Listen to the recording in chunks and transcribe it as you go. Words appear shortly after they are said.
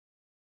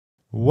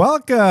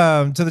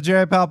Welcome to the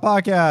Jerry Pal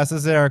Podcast. This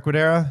is Eric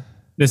Widera.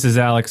 This is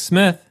Alex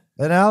Smith.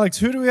 And Alex,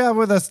 who do we have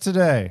with us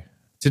today?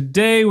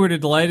 Today, we're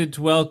delighted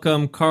to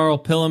welcome Karl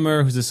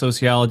Pillemer, who's a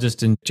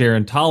sociologist and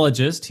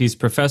gerontologist. He's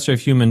professor of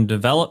human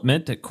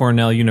development at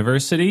Cornell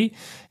University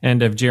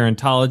and of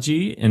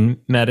gerontology and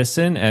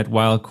medicine at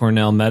Weill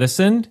Cornell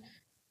Medicine.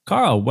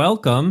 Karl,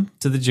 welcome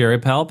to the Jerry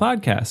Pal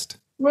Podcast.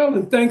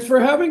 Well, thanks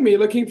for having me.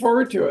 Looking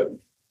forward to it.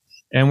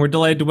 And we're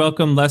delighted to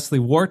welcome Leslie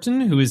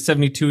Wharton, who is a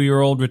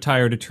 72-year-old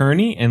retired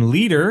attorney and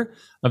leader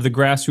of the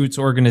grassroots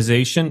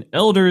organization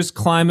Elders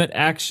Climate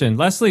Action.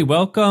 Leslie,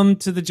 welcome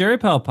to the Jerry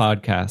Pal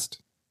Podcast.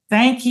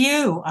 Thank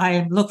you.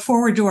 I look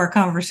forward to our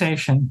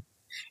conversation.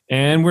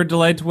 And we're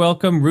delighted to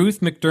welcome Ruth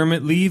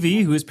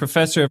McDermott-Levy, who is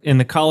professor in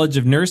the College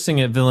of Nursing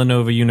at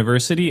Villanova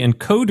University and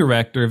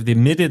co-director of the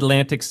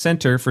Mid-Atlantic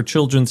Center for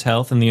Children's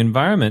Health and the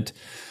Environment.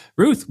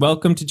 Ruth,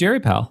 welcome to Jerry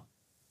Pal.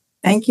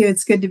 Thank you.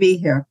 It's good to be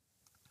here.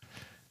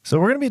 So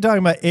we're going to be talking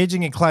about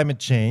aging and climate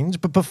change.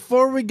 But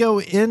before we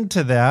go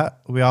into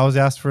that, we always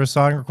ask for a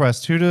song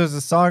request. Who does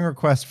a song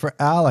request for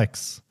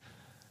Alex?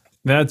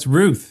 That's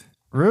Ruth.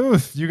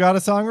 Ruth, you got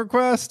a song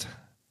request?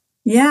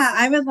 Yeah,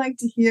 I would like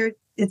to hear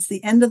It's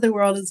the End of the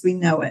World as We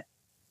Know It.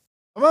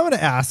 I'm going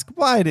to ask,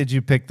 why did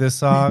you pick this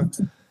song?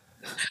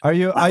 Are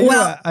you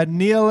a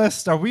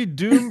nihilist? Are we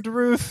doomed,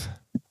 Ruth?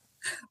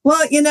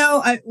 Well,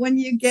 when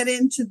you get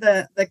into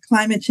the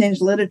climate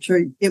change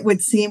literature, it would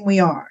seem we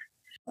are.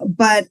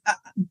 But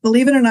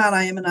believe it or not,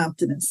 I am an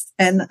optimist.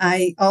 And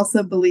I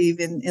also believe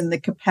in the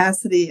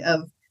capacity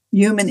of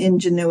human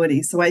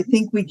ingenuity. So I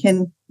think we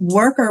can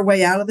work our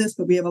way out of this,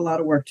 but we have a lot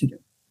of work to do.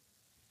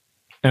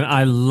 And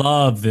I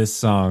love this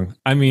song.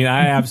 I mean,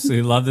 I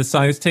absolutely love this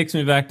song. This takes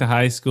me back to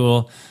high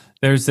school.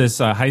 There's this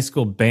high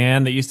school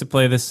band that used to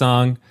play this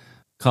song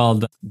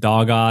called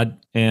Doggod.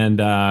 And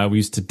we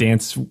used to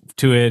dance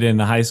to it in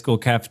the high school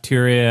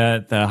cafeteria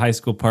at the high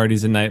school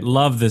parties at night.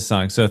 Love this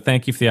song. So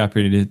thank you for the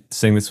opportunity to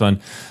sing this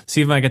one.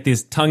 See if I get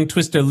these tongue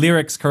twister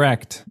lyrics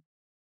correct.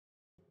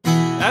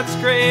 That's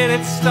great.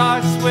 It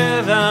starts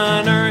with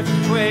an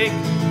earthquake,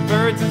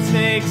 birds and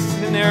snakes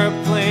and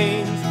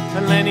airplanes,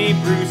 and Lenny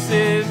Bruce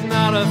is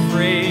not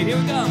afraid. Here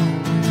we go.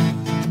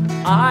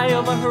 Eye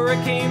of a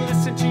hurricane,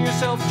 listen to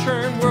yourself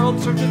churn. World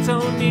serves its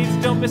own needs,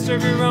 don't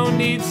misserve your own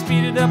needs.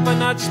 Speed it up a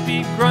notch,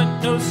 speed,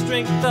 grunt, no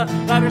strength. The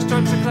ladder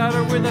starts to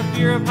clatter with a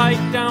fear of height,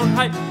 down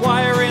height.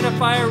 Wire in a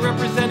fire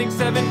representing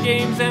 7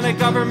 games and a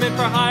government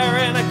for hire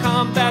and a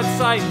combat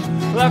site.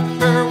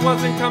 Left her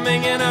wasn't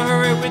coming in a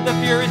hurry with the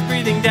furious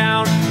breathing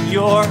down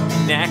your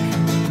neck.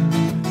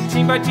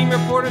 Team by team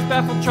reporters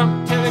baffled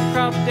Trump,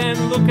 crowd,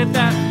 then look at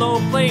that low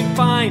plane,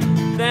 fine.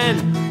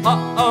 Then,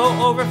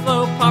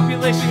 overflow,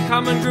 population,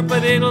 common group,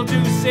 but it'll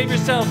do. Save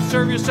yourself,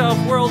 serve yourself,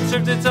 world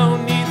serves its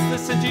own needs.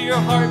 Listen to your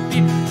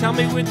heartbeat, tell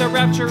me with the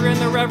rapture and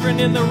the reverend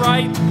in the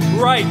right,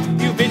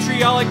 you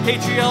vitriolic,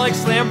 patriotic,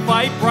 slam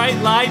fight, bright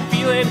light,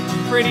 feeling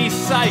pretty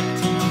sight.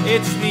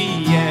 It's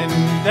the end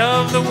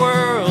of the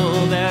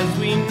world as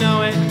we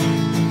know it.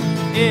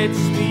 It's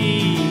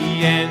the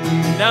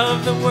end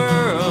of the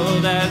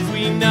world as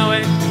we know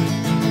it.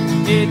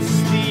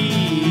 It's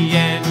the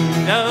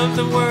end of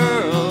the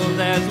world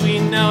as we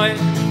know it.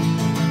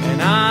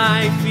 And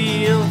I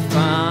feel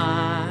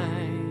fine.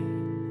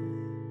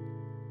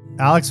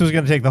 Alex was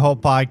going to take the whole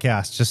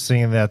podcast just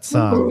singing that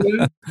song.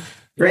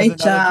 Great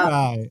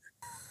job.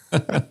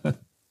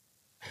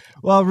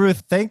 Well,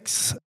 Ruth,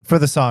 thanks for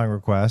the song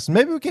request.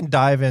 Maybe we can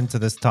dive into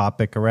this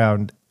topic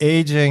around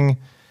aging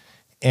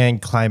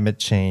and climate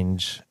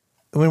change.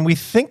 When we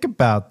think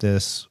about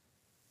this,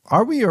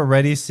 are we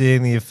already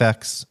seeing the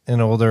effects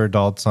in older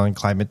adults on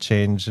climate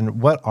change?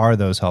 And what are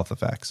those health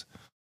effects?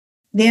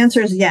 The answer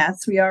is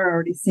yes, we are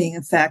already seeing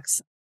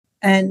effects.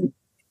 And,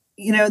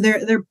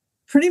 they're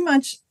pretty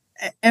much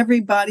every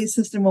body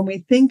system. When we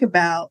think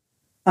about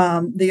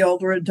the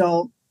older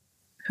adult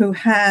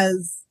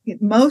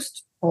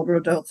most older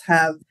adults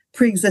have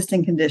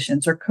pre-existing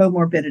conditions or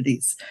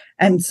comorbidities.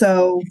 And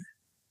so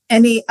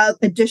any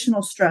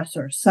additional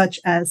stressors, such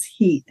as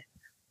heat,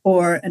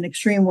 or an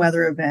extreme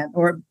weather event,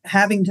 or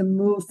having to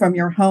move from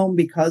your home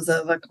because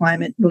of a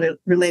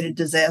climate-related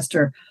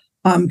disaster,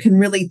 can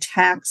really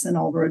tax an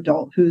older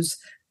adult whose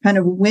kind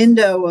of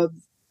window of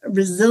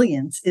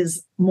resilience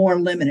is more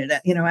limited.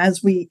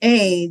 As we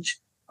age,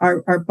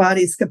 our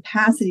body's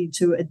capacity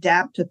to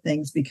adapt to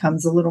things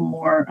becomes a little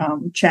more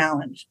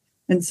challenged.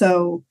 And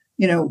so,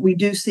 we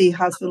do see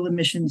hospital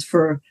admissions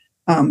for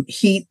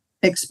heat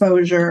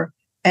exposure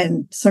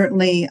and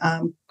certainly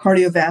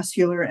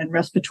cardiovascular and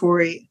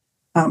respiratory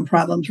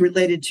problems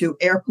related to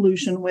air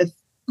pollution with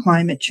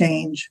climate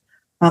change,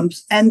 and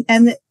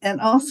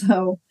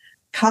also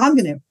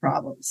cognitive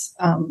problems.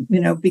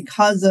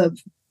 Because of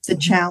the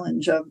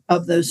challenge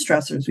of those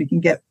stressors, we can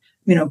get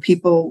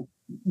people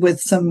with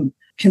some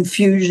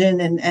confusion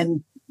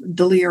and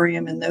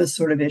delirium, and those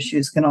sort of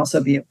issues can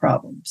also be a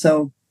problem.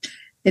 So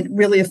it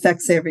really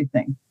affects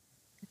everything.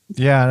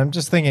 Yeah, and I'm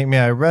just thinking,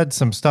 I read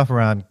some stuff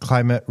around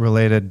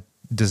climate-related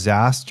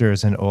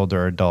disasters in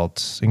older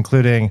adults,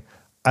 including,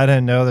 I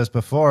didn't know this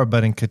before,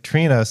 but in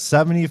Katrina,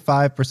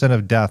 75%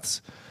 of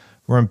deaths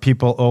were in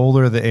people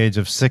older the age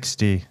of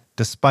 60,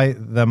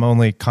 despite them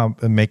only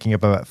making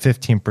up about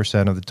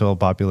 15% of the total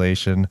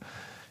population.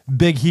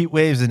 Big heat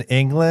waves in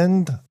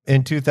England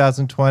in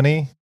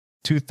 2020,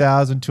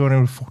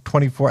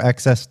 2,224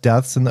 excess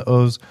deaths in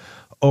those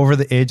over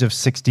the age of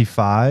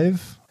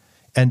 65.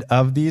 And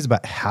of these,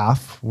 about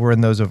half were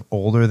in those of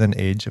older than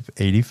age of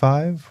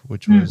 85,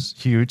 which was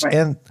huge. Right.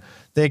 And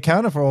they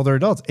accounted for older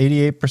adults,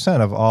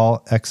 88% of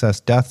all excess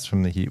deaths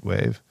from the heat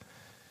wave.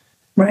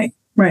 Right,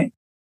 right.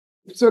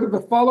 Sort of a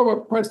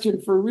follow-up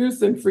question for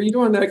Ruth and for you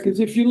on that, because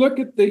if you look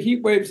at the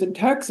heat waves in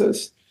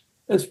Texas,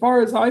 as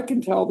far as I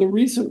can tell, the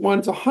recent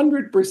ones,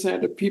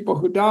 100% of people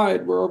who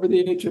died were over the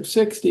age of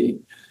 60.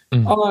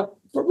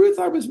 But Ruth,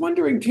 I was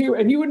wondering too,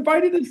 and you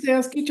invited us to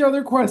ask each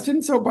other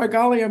questions, so by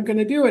golly, I'm going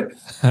to do it.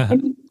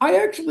 And I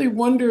actually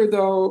wonder,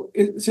 though,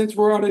 since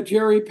we're on a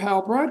Jerry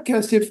Pal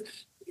broadcast,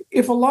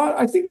 if a lot,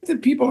 I think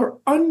that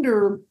people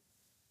are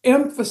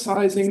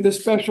emphasizing the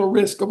special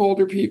risk of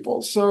older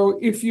people. So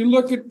if you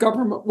look at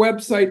government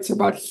websites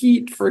about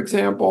heat, for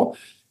example,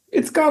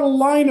 it's got a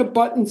line of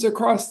buttons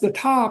across the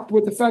top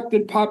with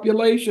affected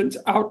populations,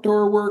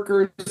 outdoor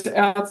workers,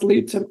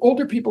 athletes, and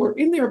older people are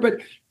in there.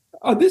 But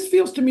this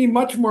feels to me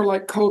much more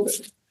like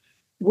COVID,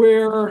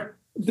 where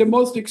the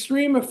most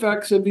extreme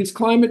effects of these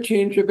climate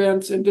change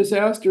events and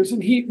disasters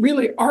and heat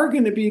really are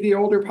going to be the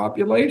older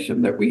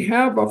population, that we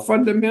have a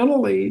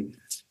fundamentally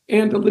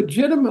and a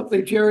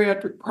legitimately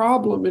geriatric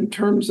problem in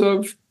terms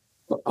of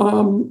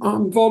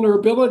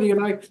vulnerability.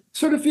 And I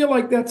sort of feel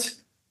like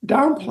that's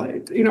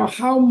downplayed,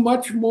 how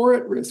much more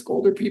at risk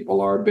older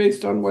people are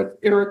based on what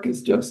Eric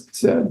has just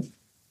said.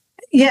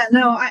 Yeah,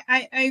 no,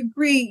 I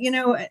agree,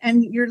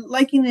 and you're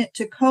likening it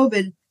to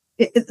COVID,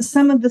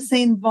 some of the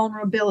same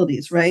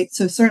vulnerabilities, right?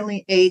 So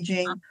certainly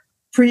aging,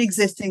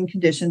 pre-existing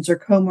conditions or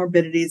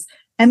comorbidities,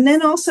 and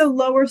then also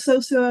lower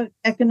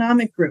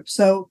socioeconomic groups.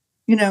 So,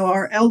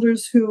 our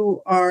elders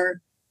who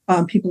are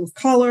people of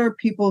color,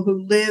 people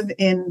who live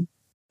in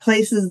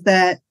places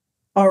that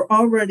are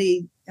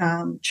already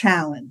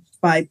challenged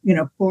by,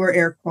 poor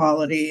air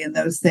quality and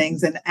those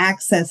things, and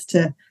access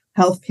to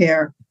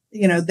healthcare,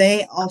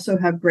 they also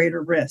have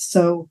greater risk.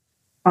 So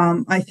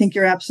I think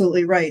you're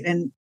absolutely right.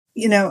 And,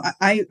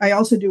 I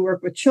also do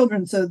work with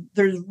children, so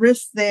there's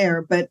risk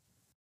there,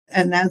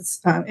 and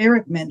that's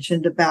Eric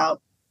mentioned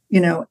about,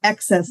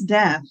 excess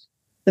death.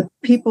 The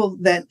people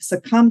that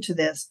succumb to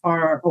this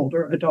are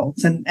older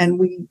adults, and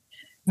we,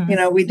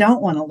 we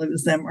don't want to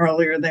lose them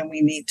earlier than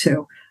we need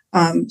to.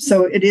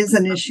 So it is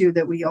an issue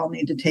that we all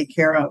need to take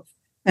care of.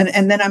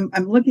 And then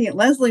I'm looking at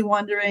Leslie,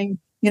 wondering,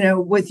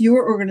 with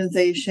your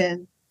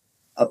organization,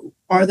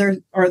 are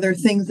there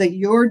things that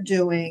you're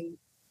doing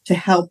to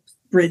help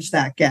bridge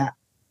that gap?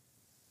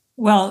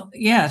 Well,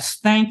 yes.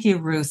 Thank you,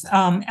 Ruth.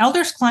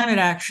 Elders Climate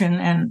Action,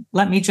 and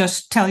let me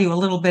just tell you a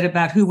little bit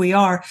about who we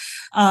are,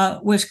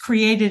 was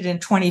created in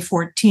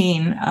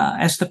 2014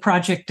 as the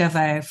project of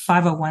a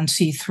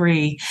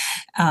 501c3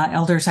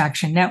 Elders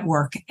Action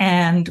Network.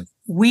 And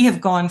we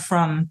have gone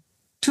from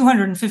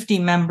 250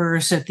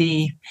 members at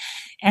the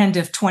end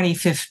of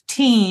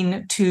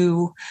 2015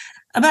 to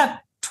about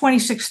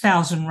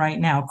 26,000 right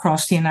now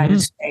across the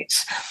United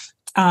States.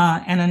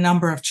 And a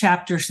number of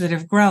chapters that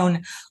have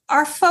grown.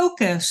 Our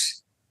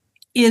focus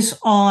is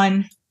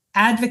on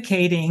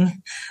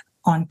advocating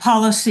on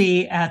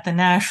policy at the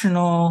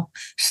national,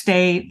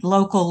 state,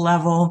 local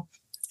level,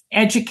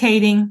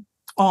 educating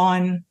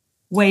on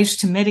ways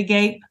to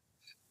mitigate,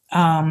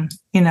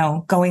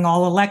 going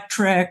all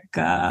electric,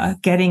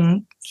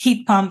 getting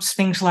heat pumps,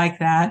 things like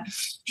that.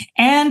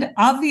 And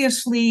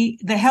obviously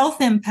the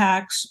health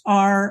impacts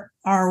are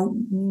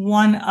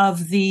one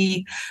of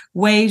the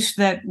ways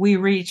that we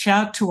reach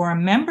out to our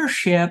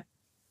membership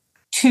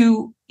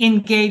to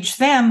engage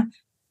them,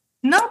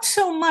 not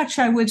so much,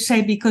 I would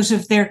say, because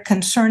of their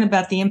concern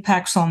about the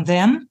impacts on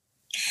them,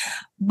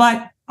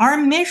 but our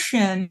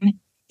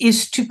mission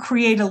is to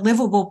create a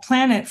livable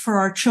planet for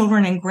our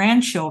children and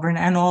grandchildren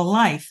and all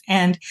life.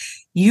 And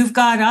you've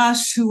got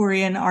us who are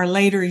in our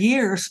later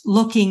years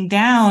looking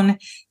down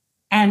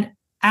and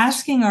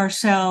asking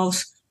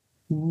ourselves,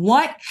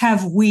 what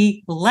have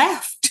we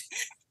left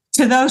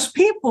to those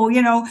people,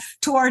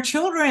 to our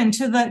children,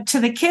 to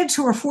the kids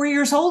who are 4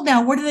 years old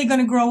now? What are they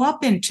going to grow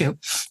up into?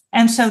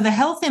 And so the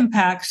health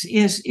impacts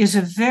is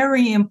a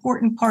very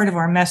important part of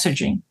our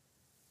messaging.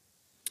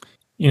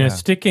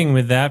 Sticking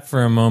with that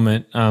for a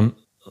moment,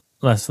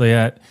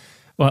 Leslie,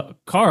 well,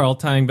 Karl,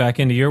 tying back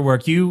into your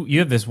work, you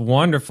have this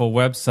wonderful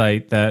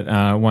website that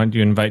I wanted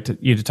to invite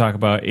you to talk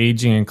about,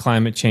 Aging and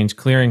Climate Change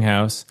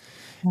Clearinghouse.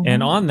 Mm-hmm.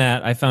 And on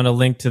that, I found a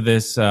link to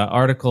this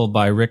article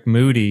by Rick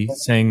Moody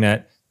saying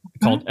that,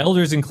 called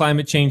Elders and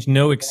Climate Change,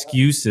 No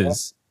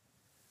Excuses,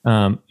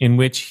 in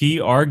which he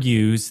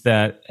argues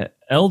that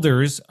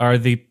elders are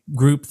the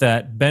group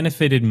that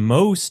benefited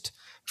most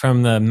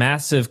from the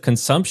massive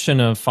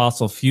consumption of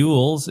fossil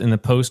fuels in the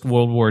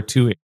post-World War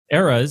II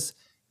eras.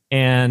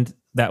 And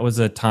that was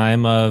a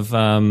time of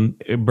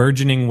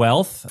burgeoning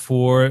wealth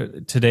for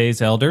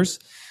today's elders,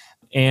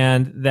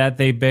 and that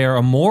they bear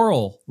a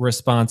moral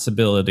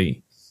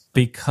responsibility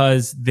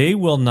because they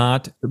will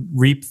not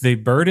reap the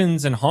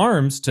burdens and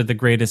harms to the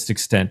greatest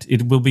extent.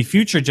 It will be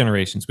future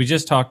generations. We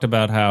just talked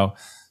about how,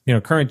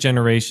 current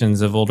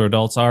generations of older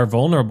adults are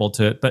vulnerable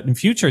to it, but in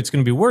future it's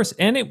going to be worse.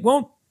 And it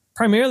won't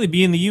primarily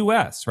be in the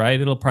US, right?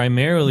 It'll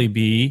primarily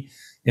be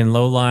in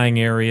low-lying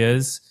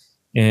areas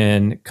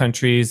in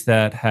countries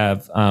that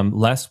have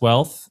less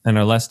wealth and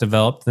are less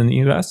developed than the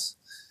US.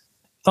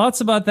 Thoughts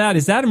about that?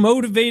 Is that a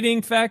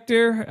motivating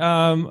factor,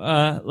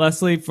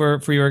 Leslie,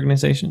 for your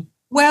organization?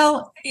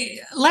 Well,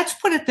 let's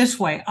put it this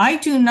way. I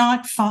do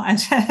not find,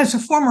 as a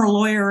former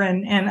lawyer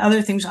and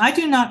other things, I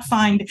do not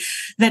find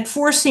that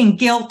forcing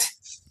guilt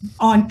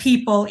on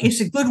people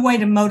is a good way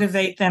to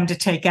motivate them to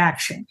take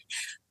action.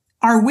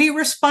 Are we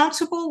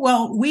responsible?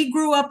 Well, we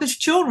grew up as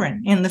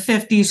children in the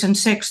 50s and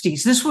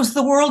 60s. This was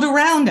the world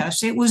around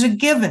us. It was a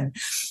given.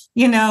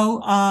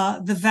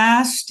 The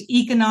vast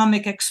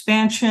economic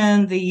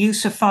expansion, the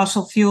use of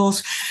fossil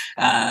fuels,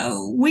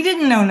 we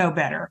didn't know no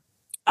better.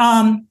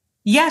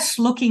 Yes,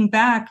 looking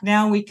back,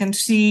 now we can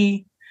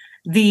see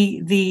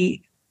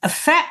the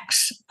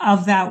effects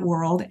of that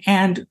world.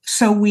 And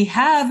so we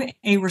have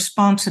a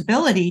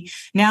responsibility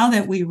now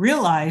that we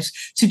realize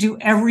to do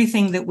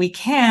everything that we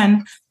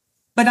can.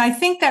 But I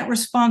think that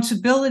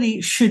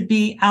responsibility should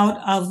be out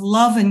of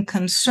love and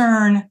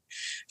concern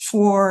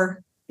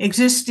for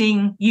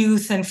existing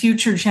youth and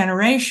future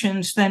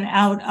generations than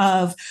out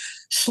of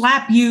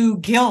slap you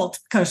guilt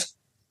because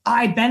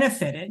I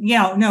benefited.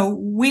 No,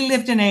 we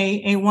lived in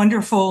a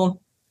wonderful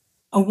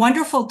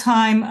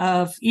time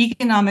of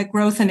economic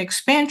growth and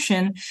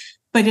expansion,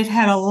 but it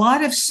had a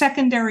lot of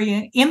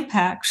secondary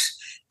impacts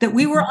that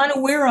we were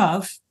unaware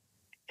of,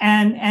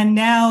 and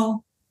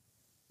now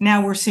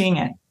we're seeing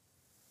it.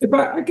 If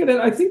I get it,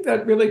 I think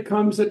that really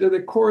comes into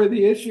the core of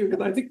the issue,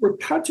 because I think we're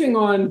touching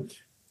on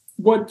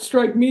what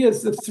strike me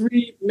as the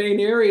three main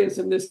areas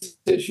in this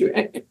issue.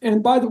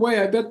 And by the way,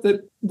 I bet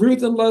that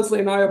Ruth and Leslie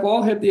and I have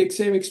all had the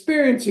same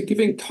experience of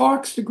giving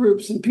talks to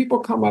groups, and people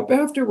come up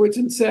afterwards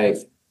and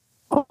say,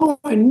 "Oh,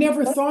 I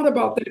never thought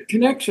about that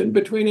connection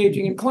between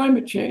aging and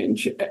climate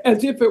change,"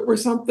 as if it were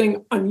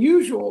something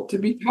unusual to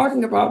be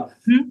talking about.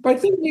 Mm-hmm. But I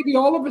think maybe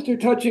all of us are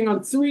touching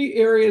on three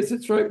areas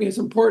that strike me as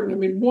important. I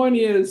mean, one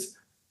is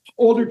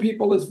older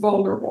people as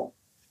vulnerable.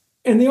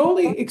 And the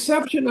only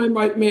exception I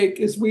might make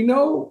is we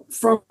know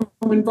from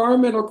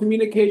environmental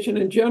communication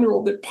in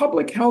general that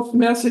public health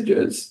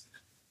messages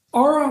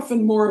are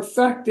often more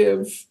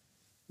effective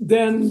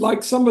than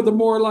like some of the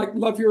more like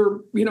love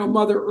your,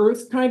 Mother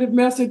Earth kind of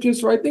messages.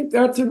 So I think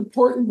that's an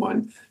important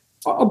one.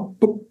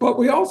 But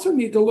we also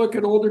need to look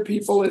at older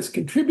people as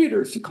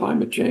contributors to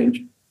climate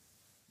change.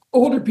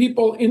 Older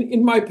people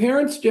in my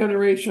parents'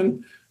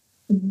 generation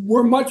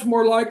were much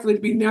more likely to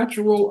be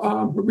natural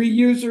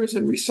reusers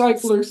and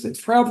recyclers. They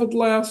traveled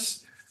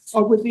less.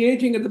 With the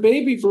aging of the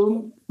baby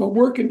boom,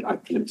 I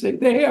can't say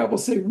they, I will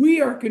say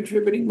we are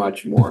contributing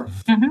much more.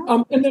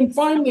 Mm-hmm. And then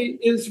finally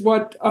is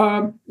what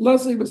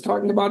Leslie was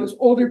talking about, is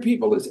older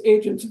people as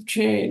agents of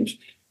change.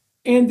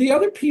 And the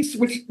other piece,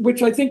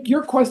 which I think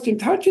your question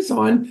touches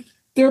on,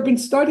 there have been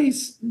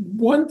studies.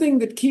 One thing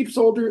that keeps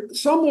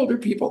some older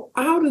people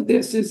out of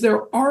this is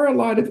there are a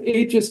lot of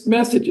ageist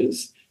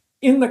messages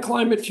in the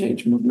climate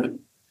change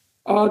movement,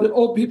 that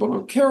old people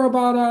don't care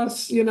about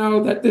us,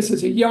 that this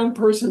is a young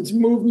person's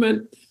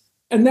movement.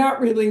 And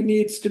that really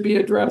needs to be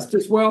addressed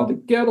as well, to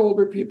get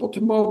older people to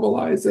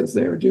mobilize as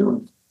they're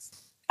doing.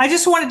 I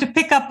just wanted to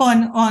pick up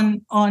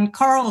on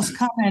Karl's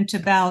comment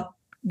about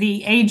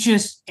the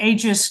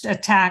ageist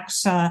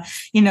attacks,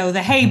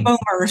 the hey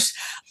boomers.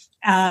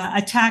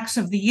 Attacks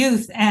of the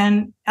youth,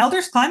 and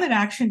Elders Climate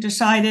Action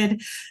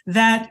decided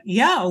that,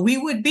 we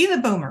would be the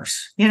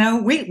boomers.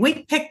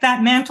 We'd pick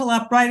that mantle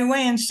up right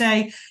away and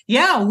say,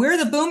 we're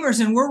the boomers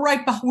and we're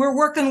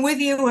working with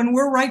you and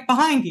we're right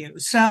behind you.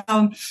 So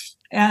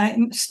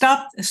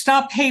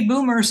stop hey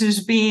boomers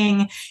as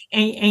being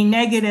a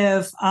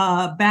negative,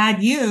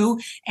 bad you,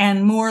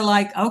 and more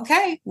like,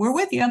 okay, we're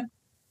with you.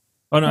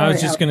 Oh no, I was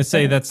just going to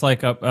say that's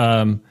like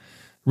a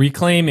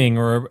reclaiming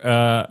or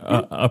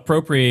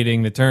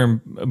appropriating the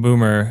term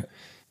boomer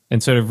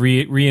and sort of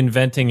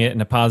reinventing it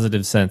in a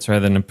positive sense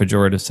rather than a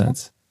pejorative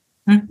sense.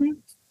 Mm-hmm.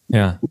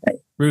 Yeah. Right.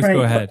 Ruth,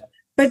 go ahead.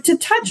 But to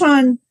touch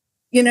on,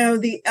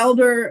 the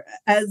elder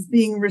as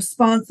being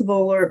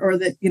responsible or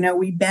that,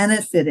 we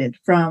benefited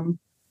from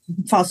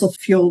fossil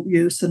fuel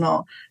use and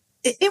all,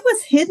 it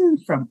was hidden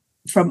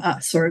from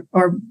us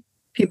or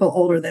people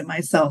older than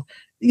myself.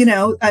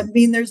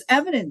 There's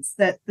evidence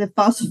that the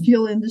fossil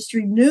fuel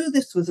industry knew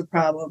this was a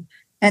problem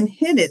and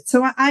hid it.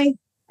 So I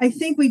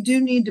think we do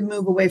need to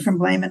move away from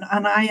blame. And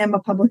I am a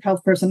public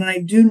health person, and I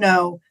do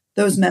know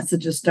those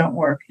messages don't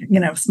work.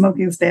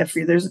 Smoking is bad for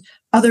you. There's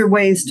other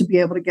ways to be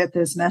able to get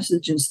those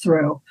messages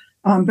through.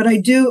 But I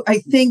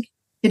think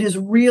it is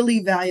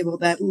really valuable,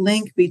 that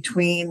link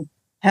between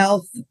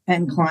health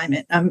and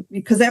climate,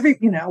 because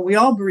we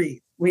all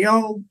breathe, we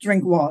all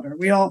drink water,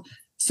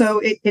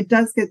 so it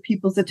does get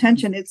people's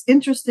attention. It's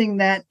interesting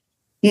that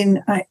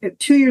in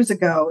 2 years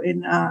ago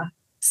in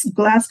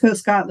Glasgow,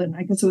 Scotland,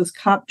 I guess it was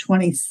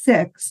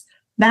COP26,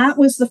 that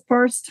was the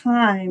first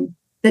time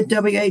that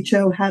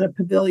WHO had a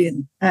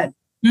pavilion at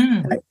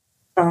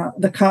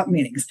the COP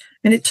meetings.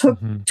 And it took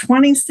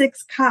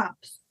 26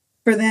 COPs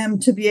for them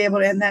to be able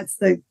to, and that's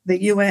the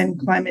UN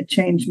climate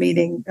change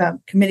meeting,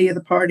 committee of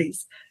the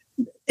parties.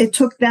 It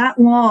took that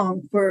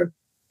long for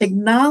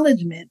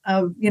acknowledgement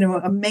of,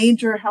 a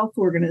major health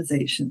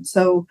organization.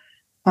 So,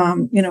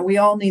 we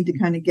all need to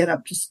kind of get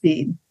up to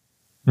speed.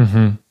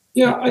 Mm-hmm.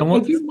 Yeah, I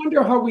do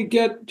wonder how we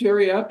get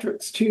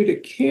geriatrics to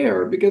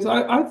care, because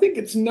I think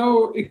it's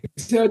no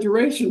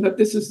exaggeration that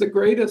this is the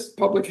greatest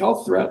public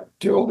health threat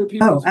to older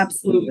people. Oh,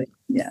 absolutely.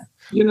 Yeah.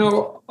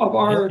 Of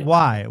our...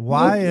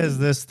 Why is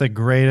this the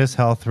greatest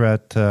health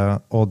threat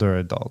to older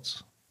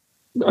adults?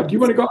 Do you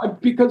want to go?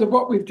 Because of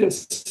what we've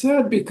just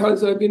said,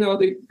 because of,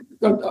 the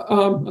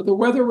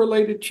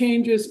weather-related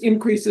changes,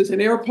 increases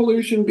in air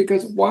pollution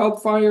because of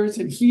wildfires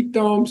and heat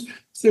domes.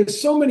 So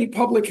there's so many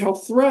public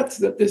health threats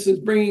that this is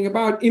bringing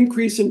about.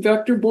 Increase in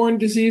vector-borne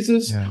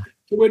diseases, to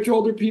which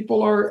older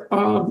people are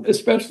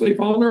especially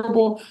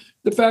vulnerable.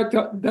 The fact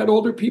that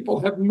older people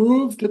have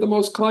moved to the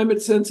most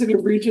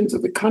climate-sensitive regions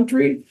of the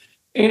country,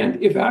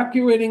 and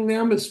evacuating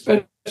them,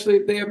 especially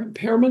if they have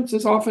impairments,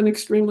 is often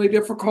extremely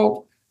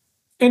difficult.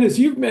 And as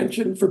you've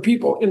mentioned, for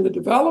people in the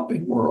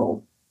developing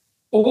world,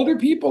 older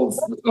people,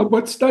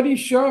 what studies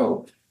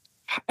show,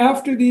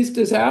 after these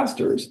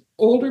disasters,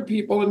 older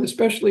people, and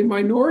especially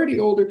minority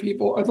older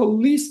people, are the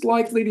least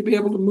likely to be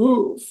able to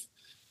move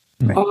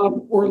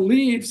or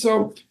leave.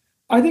 So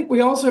I think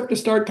we also have to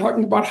start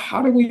talking about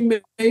how do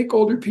we make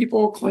older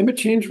people climate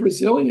change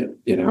resilient?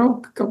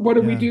 What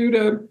do we do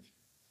to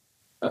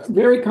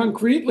very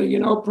concretely,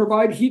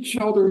 provide heat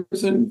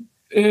shelters and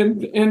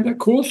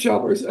cool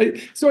shelters?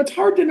 So it's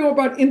hard to know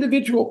about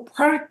individual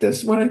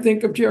practice when I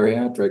think of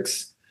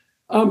geriatrics.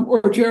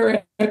 Or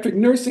geriatric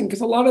nursing,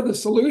 because a lot of the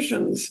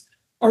solutions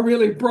are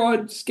really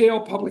broad-scale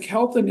public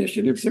health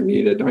initiatives are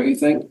needed, don't you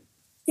think?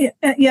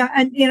 Yeah,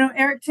 and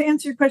Eric, to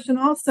answer your question,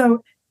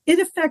 also it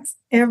affects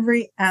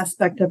every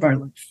aspect of our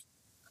life,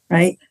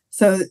 right?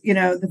 So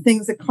the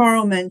things that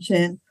Karl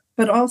mentioned,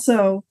 but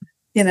also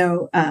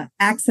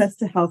access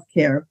to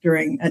healthcare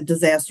during a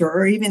disaster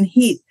or even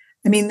heat.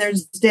 I mean,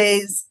 there's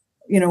days.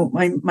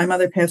 My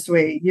mother passed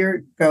away a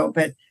year ago,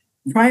 but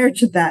prior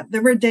to that,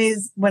 there were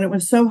days when it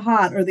was so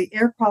hot or the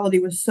air quality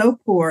was so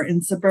poor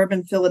in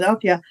suburban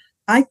Philadelphia,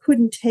 I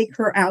couldn't take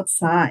her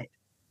outside.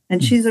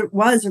 And she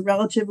was a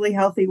relatively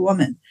healthy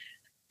woman.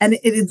 And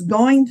it is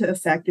going to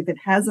affect, if it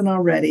hasn't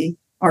already,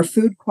 our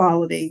food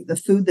quality, the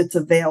food that's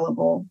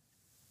available,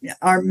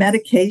 our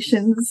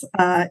medications.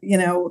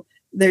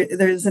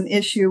 There's an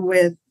issue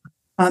with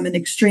in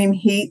extreme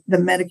heat, the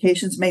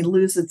medications may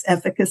lose its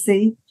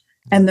efficacy.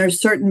 And there's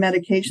certain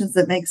medications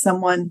that make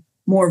someone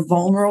more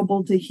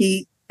vulnerable to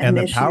heat and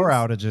the issues. Power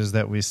outages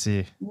that we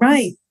see.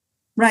 Right.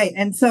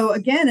 And so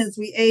again, as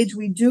we age,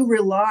 we do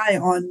rely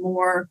on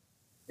more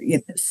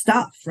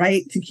stuff,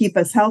 right, to keep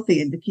us healthy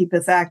and to keep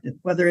us active,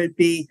 whether it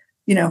be,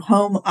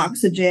 home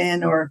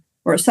oxygen or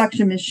a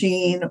suction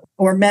machine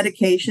or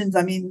medications.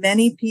 I mean,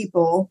 many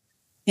people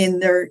in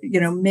their,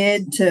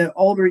 mid to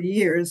older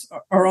years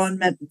are on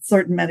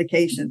certain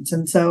medications.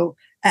 And so,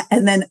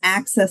 and then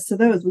access to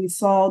those we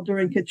saw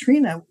during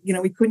Katrina,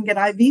 we couldn't get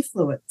IV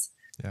fluids.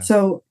 Yeah.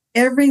 So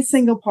every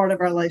single part of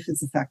our life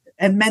is affected,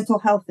 and mental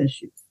health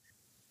issues.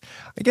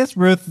 I guess,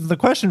 Ruth, the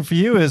question for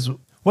you is,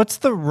 what's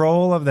the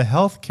role of the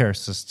healthcare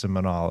system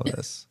in all of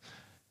this?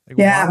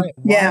 Why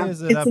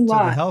is it up to the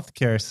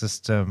healthcare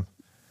system?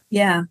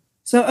 Yeah.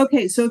 So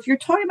if you're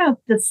talking about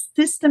the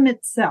system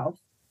itself,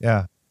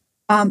 that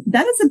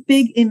is a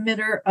big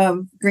emitter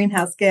of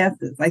greenhouse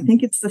gases. I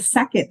think it's the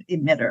second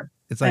emitter.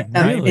 It's like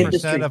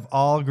 90% of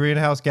all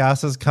greenhouse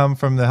gases come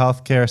from the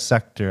healthcare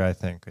sector, I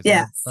think.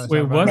 Yes.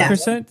 Wait, what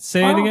percent?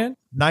 Say it again?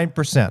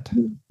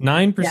 9%.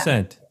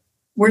 9%.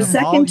 We're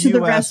second to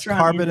the restaurant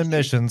carbon industry.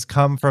 Emissions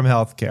come from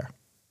healthcare.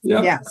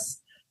 Yep.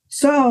 Yes.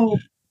 So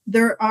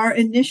there are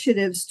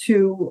initiatives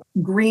to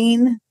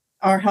green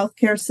our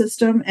healthcare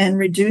system and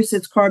reduce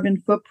its carbon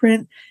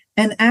footprint.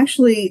 And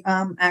actually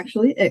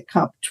at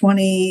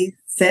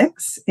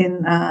COP26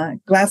 in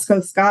Glasgow,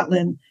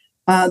 Scotland,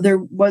 there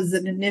was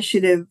an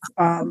initiative,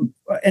 an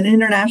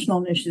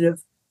international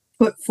initiative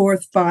put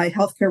forth by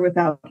Healthcare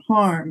Without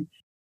Harm,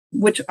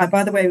 which,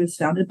 by the way, was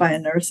founded by a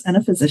nurse and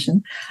a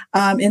physician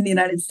in the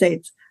United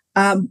States.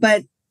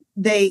 But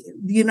the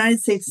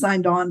United States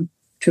signed on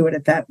to it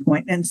at that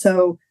point. And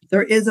so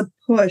there is a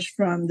push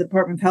from the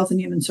Department of Health and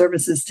Human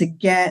Services to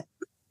get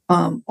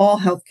all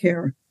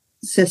healthcare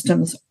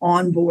systems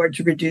on board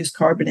to reduce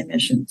carbon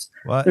emissions.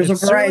 Well, there's a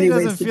variety of ways to do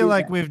that. It doesn't feel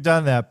like we've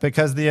done that,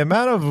 because the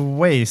amount of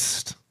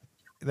waste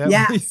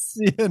that we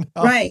see in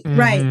health.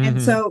 Right.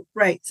 And so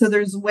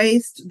there's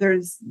waste,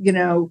 there's,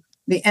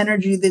 the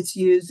energy that's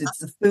used, it's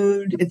the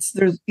food, it's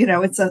a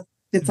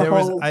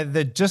whole.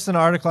 Just an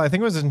article, I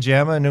think it was in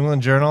JAMA, New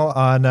England Journal,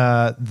 on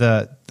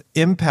the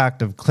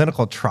impact of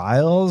clinical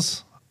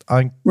trials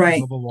on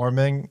global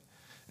warming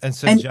and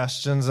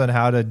suggestions on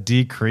how to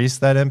decrease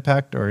that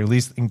impact, or at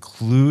least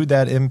include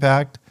that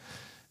impact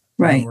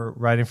when we're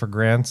writing for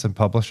grants and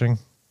publishing.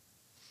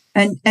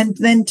 And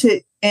then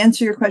to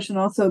answer your question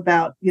also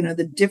about,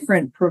 the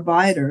different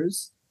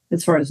providers,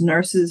 as far as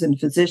nurses and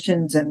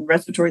physicians and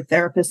respiratory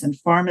therapists and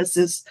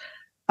pharmacists,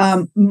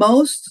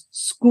 most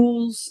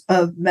schools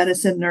of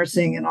medicine,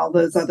 nursing, and all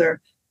those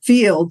other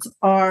fields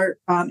are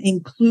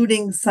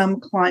including some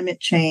climate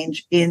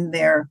change in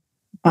their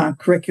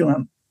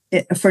curriculum.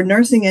 For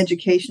nursing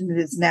education, it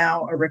is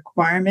now a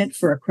requirement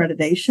for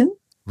accreditation.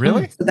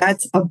 Really? So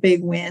that's a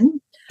big win.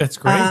 That's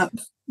great.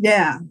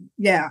 Yeah.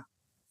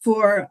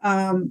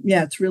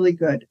 It's really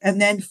good.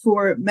 And then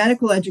for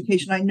medical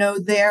education, I know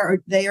they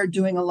are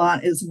doing a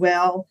lot as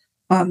well.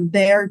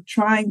 They're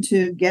trying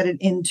to get it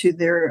into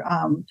their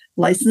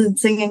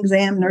licensing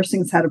exam.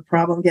 Nursing's had a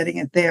problem getting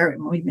it there,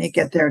 and we may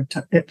get there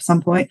at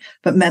some point,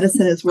 but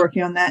medicine is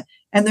working on that.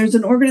 And there's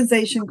an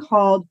organization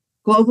called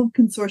Global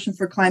Consortium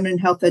for Climate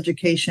and Health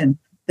Education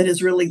that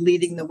is really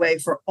leading the way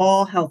for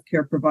all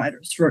healthcare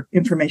providers for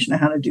information on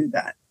how to do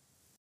that.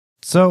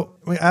 So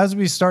as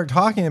we start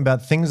talking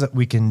about things that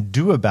we can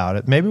do about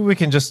it, maybe we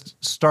can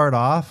just start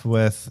off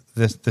with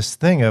this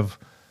thing of,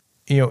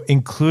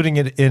 including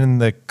it in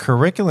the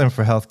curriculum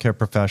for healthcare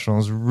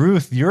professionals.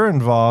 Ruth, you're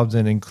involved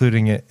in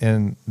including it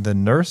in the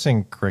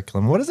nursing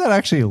curriculum. What does that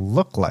actually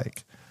look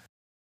like?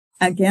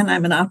 Again,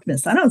 I'm an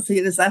optimist. I don't see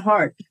it as that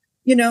hard.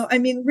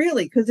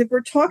 Really, because if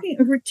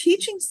we're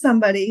teaching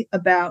somebody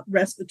about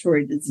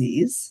respiratory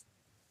disease,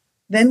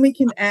 then we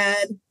can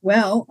add,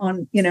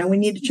 we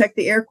need to check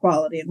the air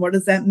quality, and what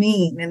does that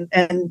mean?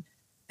 And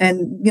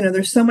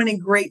there's so many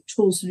great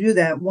tools to do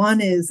that. One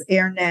is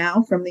Air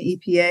Now from the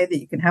EPA that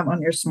you can have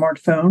on your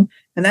smartphone.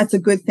 And that's a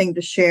good thing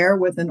to share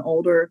with an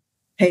older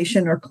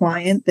patient or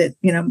client that,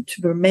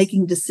 to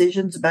making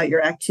decisions about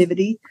your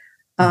activity.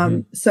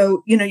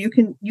 So, you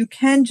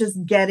can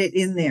just get it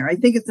in there. I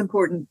think it's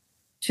important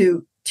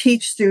to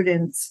teach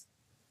students,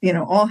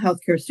 all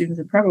healthcare students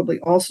and probably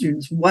all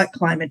students, what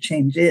climate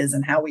change is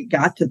and how we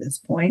got to this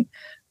point.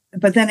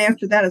 But then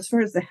after that, as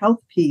far as the health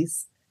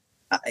piece,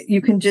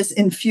 you can just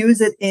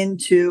infuse it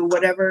into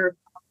whatever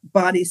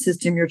body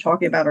system you're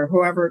talking about, or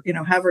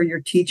however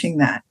you're teaching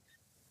that.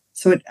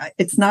 So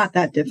it's not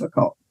that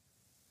difficult.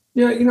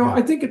 Yeah,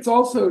 I think it's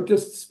also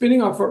just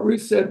spinning off what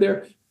Ruth said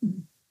there.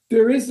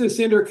 There is this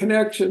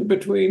interconnection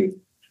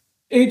between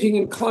aging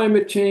and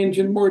climate change,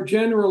 and more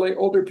generally,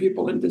 older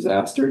people and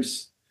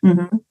disasters.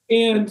 Mm-hmm.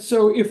 And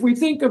so if we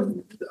think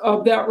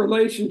of that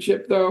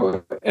relationship,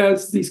 though,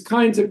 as these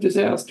kinds of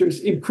disasters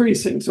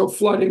increasing, so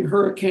flooding,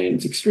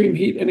 hurricanes, extreme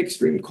heat, and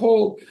extreme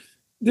cold,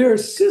 there are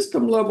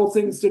system level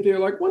things to do.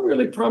 Like one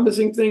really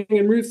promising thing,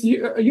 and Ruth,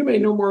 you may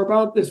know more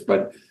about this,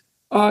 but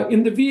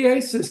in the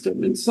VA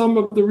system, in some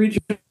of the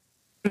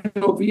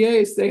regional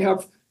VAs, they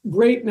have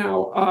great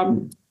now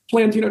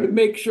plans, to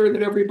make sure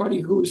that everybody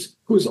who's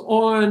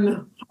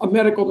on a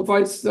medical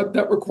device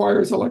that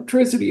requires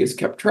electricity is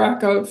kept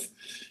track of.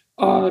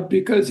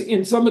 Because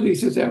in some of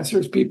these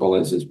disasters, people,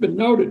 as has been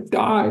noted,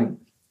 die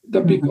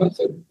because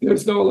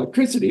there's no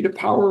electricity to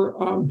power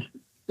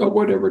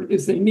whatever it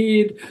is they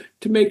need,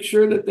 to make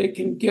sure that they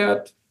can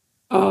get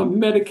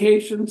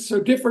medications. So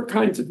different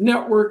kinds of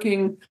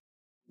networking,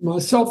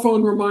 cell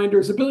phone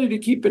reminders, ability to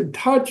keep in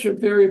touch of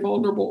very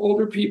vulnerable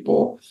older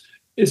people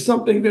is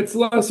something that's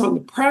less on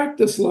the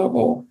practice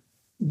level,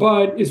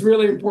 but is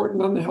really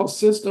important on the health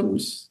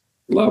systems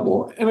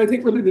level. And I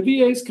think really the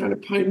VA is kind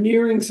of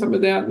pioneering some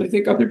of that, and I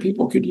think other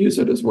people could use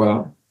it as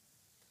well.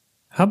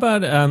 How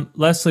about,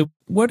 Leslie,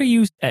 what are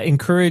you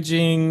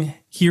encouraging,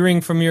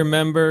 hearing from your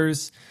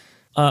members,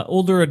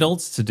 older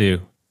adults to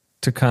do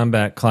to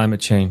combat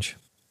climate change?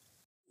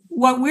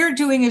 What we're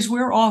doing is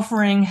we're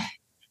offering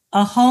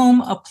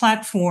a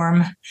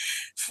platform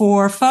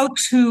for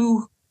folks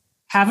who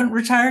haven't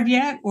retired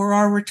yet or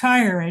are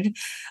retired.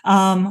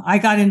 I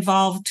got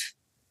involved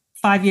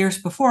 5 years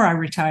before I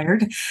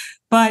retired,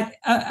 but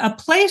a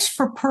place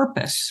for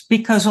purpose,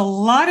 because a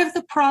lot of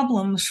the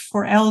problems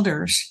for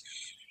elders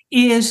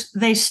is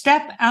they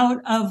step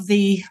out of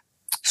the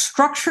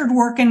structured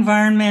work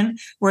environment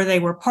where they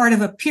were part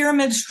of a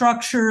pyramid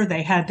structure.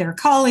 They had their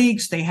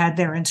colleagues, they had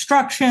their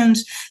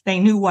instructions, they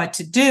knew what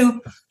to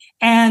do.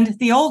 And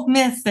the old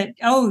myth that,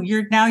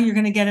 you're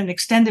going to get an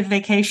extended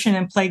vacation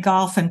and play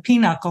golf and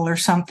pinochle or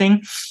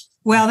something.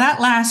 Well, that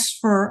lasts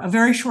for a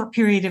very short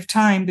period of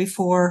time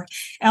before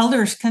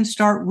elders can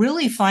start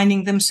really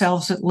finding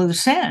themselves at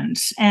loose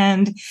ends.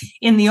 And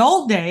in the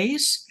old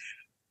days,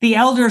 the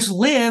elders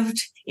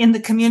lived in the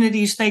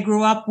communities they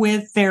grew up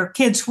with. Their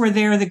kids were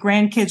there, the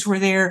grandkids were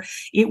there.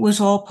 It was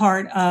all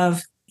part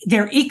of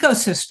their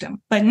ecosystem.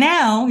 But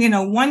now,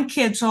 one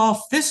kid's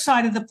off this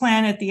side of the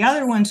planet, the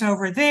other one's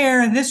over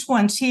there, this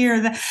one's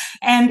here.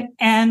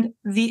 And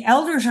the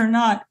elders are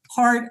not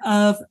part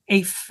of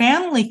a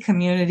family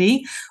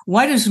community.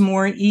 What is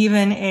more,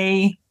 even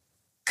a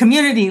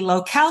community,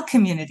 locale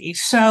community.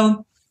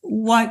 So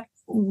what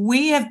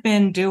we have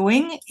been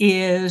doing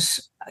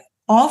is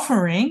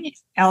offering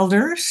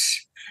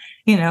elders,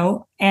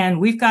 and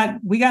we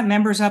got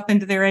members up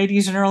into their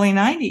 80s and early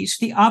 90s,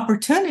 the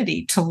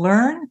opportunity to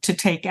learn, to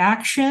take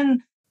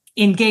action,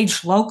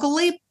 engage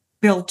locally,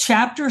 build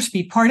chapters,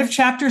 be part of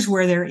chapters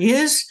where there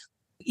is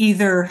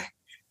either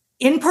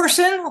in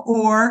person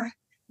or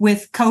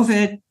with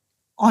COVID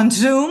on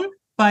Zoom.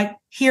 But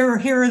here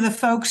are the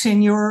folks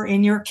in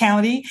your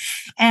county,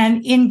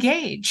 and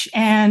engage.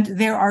 And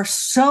there are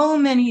so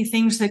many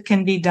things that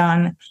can be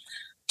done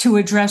to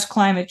address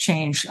climate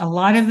change. A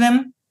lot of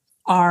them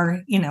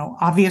are,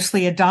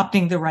 obviously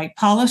adopting the right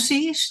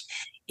policies,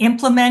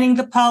 implementing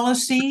the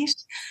policies,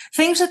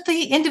 things at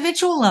the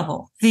individual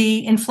level.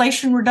 The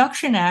Inflation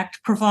Reduction Act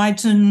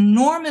provides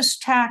enormous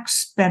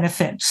tax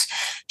benefits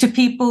to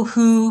people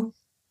who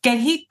get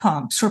heat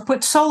pumps or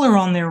put solar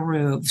on their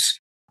roofs.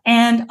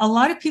 And a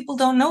lot of people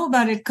don't know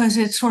about it because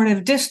it's sort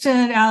of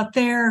distant out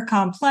there,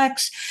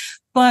 complex.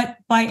 But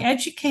by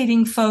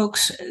educating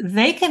folks,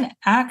 they can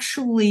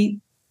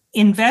actually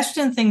invest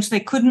in things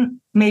they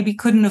couldn't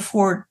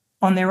afford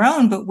on their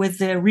own, but with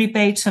the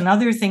rebates and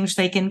other things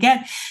they can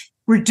get,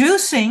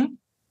 reducing,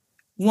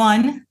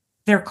 one,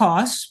 their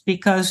costs,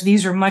 because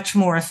these are much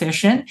more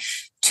efficient.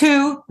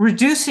 Two,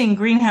 reducing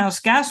greenhouse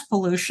gas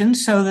pollution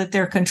so that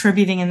they're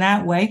contributing in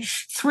that way.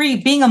 Three,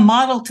 being a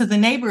model to the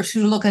neighbors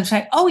who look and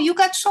say, oh, you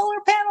got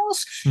solar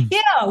panels?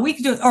 Yeah, we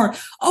can do it. Or,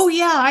 oh,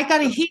 yeah, I got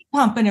a heat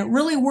pump and it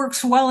really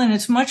works well and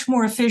it's much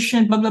more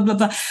efficient, blah, blah, blah,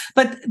 blah.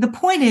 But the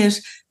point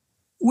is,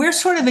 we're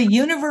sort of a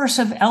universe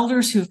of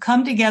elders who've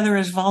come together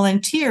as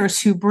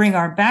volunteers who bring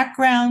our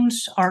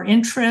backgrounds, our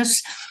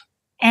interests,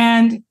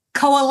 and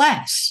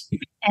coalesce.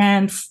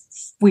 And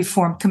we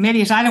form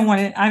committees. I don't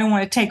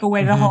want to take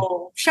away the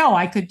whole show.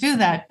 I could do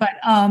that, but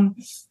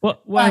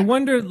I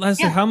wonder,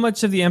 Leslie, how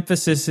much of the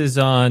emphasis is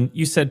on?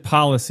 You said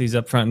policies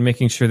up front and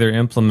making sure they're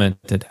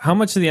implemented. How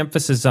much of the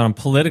emphasis is on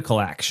political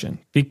action?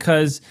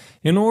 Because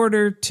in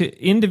order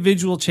to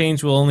individual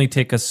change will only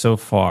take us so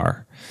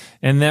far,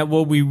 and that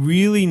what we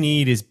really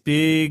need is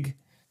big,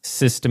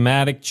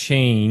 systematic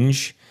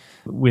change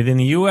within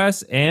the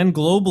U.S. and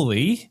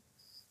globally.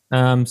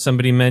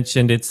 Somebody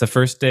mentioned it's the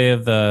first day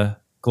of the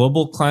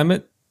Global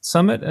Climate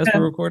Summit as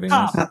we're recording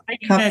this?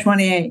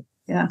 COP28.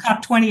 Yeah.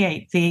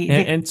 COP28.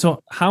 And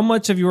so how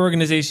much of your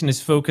organization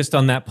is focused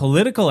on that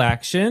political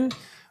action,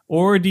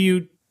 or do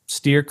you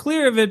steer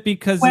clear of it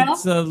because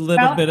it's a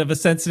little bit of a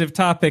sensitive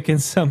topic in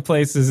some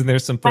places and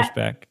there's some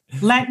pushback?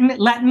 Let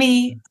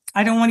me,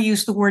 I don't want to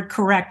use the word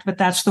correct, but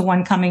that's the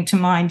one coming to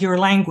mind, your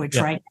language,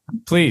 right?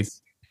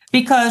 Please.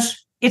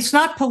 Because it's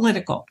not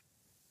political.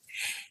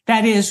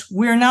 That is,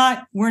 we're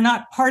not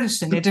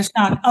partisan. It is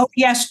not, oh,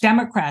 yes,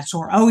 Democrats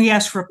or oh,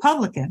 yes,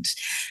 Republicans.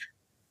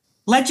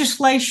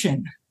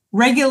 Legislation,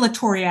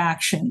 regulatory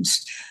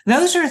actions,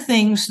 those are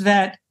things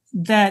that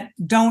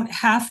don't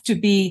have to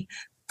be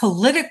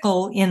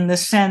political in the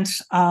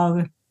sense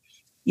of,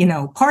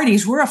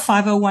 parties. We're a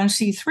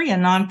 501c3, a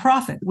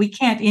nonprofit. We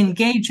can't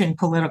engage in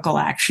political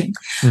action,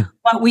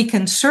 but we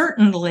can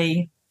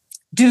certainly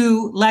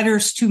do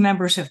letters to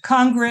members of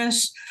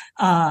Congress,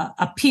 I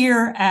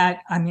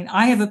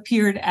have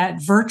appeared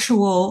at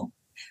virtual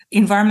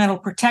Environmental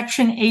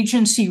Protection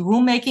Agency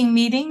rulemaking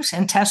meetings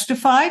and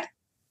testified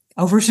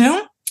over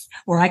Zoom,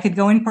 or I could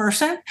go in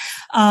person.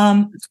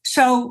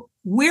 So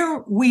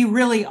we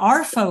really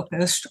are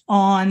focused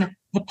on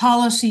the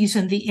policies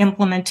and the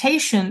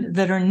implementation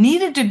that are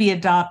needed to be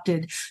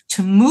adopted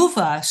to move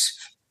us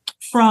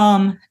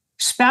from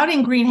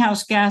spouting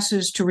greenhouse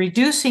gases to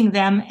reducing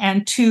them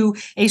and to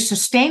a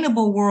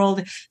sustainable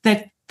world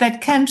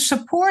that can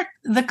support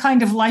the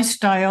kind of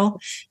lifestyle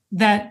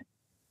that,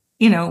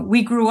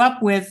 we grew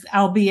up with,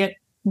 albeit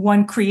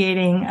one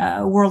creating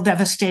world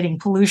devastating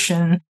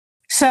pollution.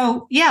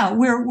 So yeah,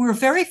 we're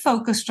very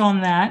focused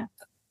on that.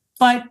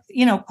 But,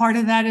 part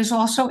of that is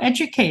also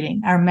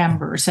educating our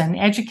members and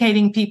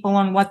educating people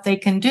on what they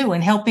can do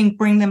and helping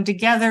bring them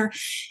together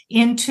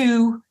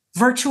into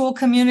virtual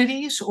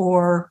communities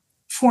or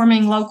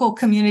forming local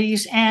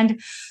communities.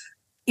 And,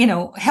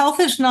 health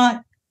is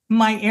not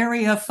my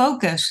area of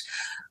focus.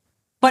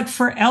 But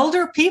for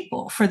elder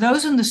people, for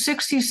those in the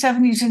 60s,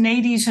 70s, and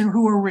 80s and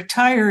who are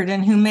retired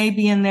and who may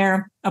be in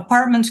their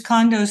apartments,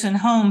 condos, and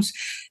homes,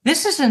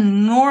 this is an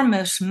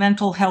enormous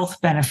mental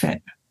health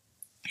benefit.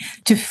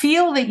 To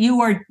feel that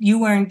you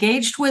are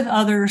engaged with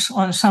others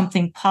on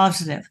something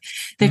positive,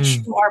 that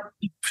you are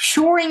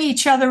shoring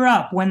each other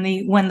up when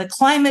the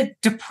climate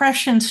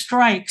depression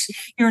strikes.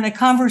 You're in a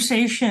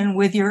conversation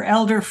with your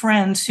elder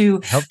friends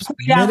who helps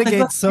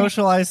mitigate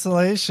social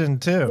isolation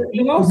too.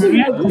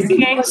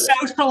 Mitigate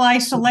social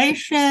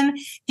isolation,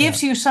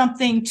 gives you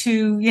something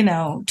to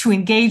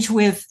engage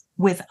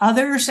with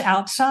others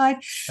outside.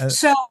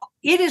 So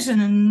it is an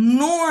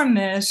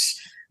enormous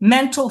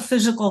mental,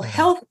 physical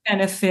health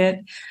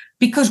benefit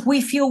because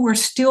we feel we're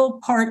still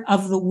part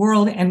of the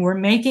world and we're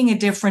making a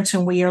difference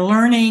and we are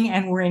learning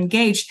and we're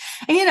engaged.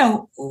 And,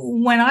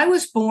 when I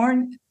was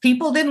born,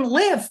 people didn't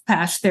live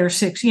past their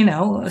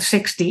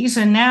 60s.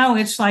 And now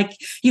it's like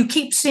you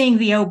keep seeing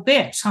the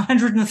obits,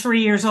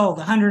 103 years old,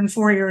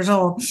 104 years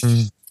old.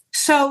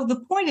 So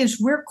the point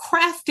is we're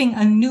crafting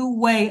a new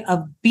way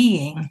of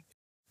being.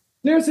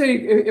 There's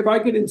if I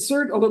could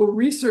insert a little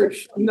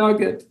research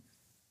nugget,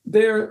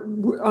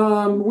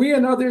 We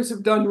and others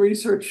have done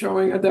research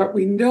showing that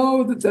we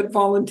know that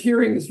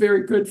volunteering is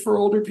very good for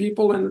older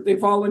people and that they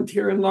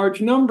volunteer in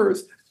large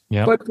numbers.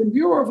 Yep. But the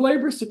Bureau of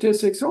Labor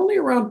Statistics, only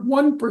around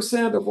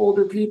 1% of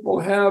older people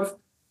have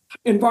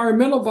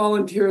environmental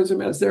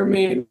volunteerism as their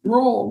main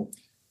role.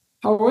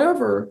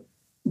 However,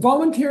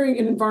 volunteering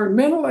in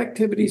environmental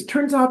activities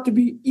turns out to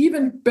be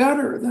even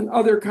better than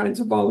other kinds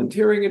of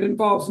volunteering. It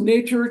involves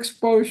nature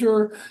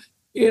exposure.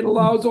 It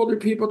allows older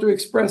people to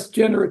express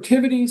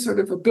generativity, sort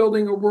of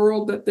building a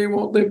world that they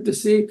won't live to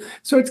see.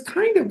 So it's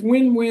kind of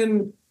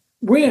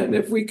win-win-win.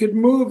 If we could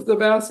move the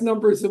vast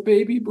numbers of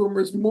baby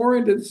boomers more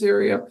into this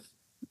area,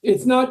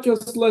 it's not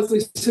just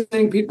Leslie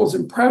saying people's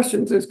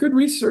impressions. There's good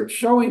research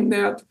showing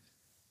that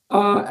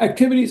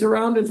activities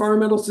around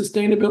environmental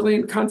sustainability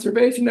and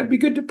conservation, that'd be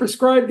good to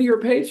prescribe to your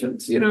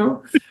patients, and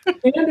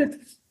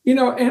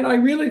and I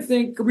really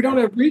think we don't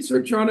have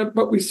research on it,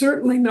 but we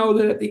certainly know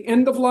that at the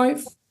end of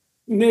life,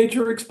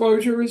 nature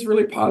exposure is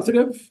really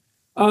positive,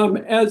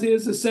 as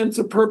is a sense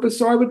of purpose.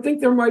 So I would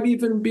think there might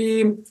even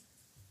be,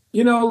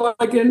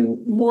 like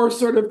in more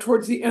sort of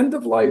towards the end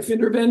of life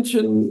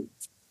intervention,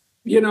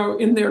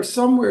 in there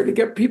somewhere to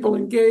get people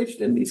engaged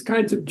in these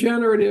kinds of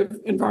generative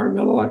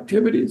environmental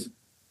activities.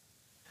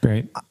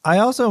 Great. I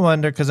also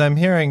wonder, because I'm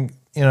hearing,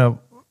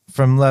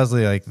 from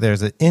Leslie, like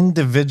there's an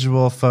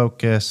individual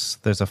focus,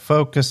 there's a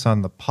focus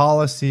on the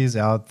policies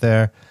out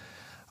there.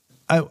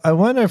 I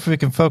wonder if we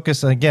can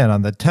focus again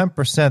on the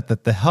 10%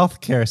 that the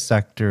healthcare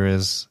sector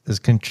is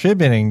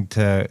contributing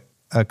to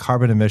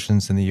carbon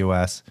emissions in the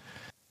U.S.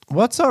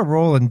 What's our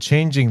role in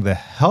changing the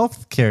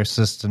healthcare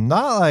system?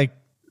 Not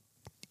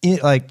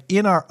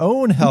in our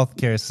own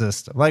healthcare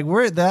system. Like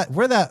we're that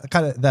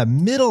kind of that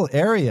middle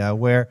area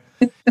where,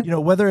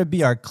 whether it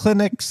be our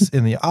clinics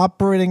in the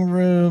operating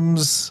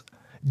rooms.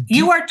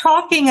 You are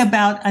talking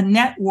about a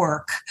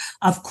network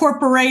of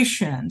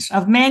corporations,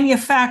 of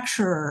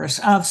manufacturers,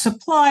 of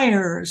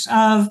suppliers,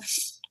 of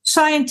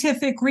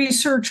scientific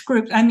research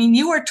groups. I mean,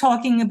 you are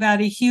talking about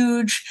a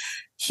huge,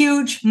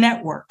 huge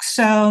network.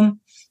 So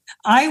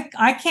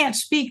I can't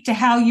speak to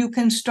how you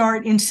can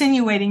start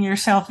insinuating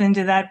yourself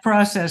into that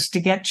process to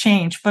get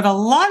change, but a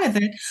lot of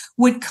it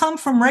would come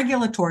from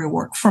regulatory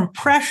work, from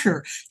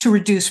pressure to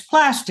reduce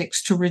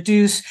plastics, to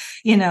reduce,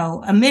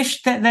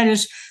 emission, that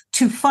is,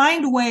 to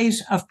find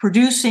ways of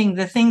producing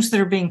the things that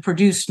are being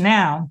produced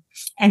now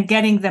and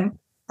getting them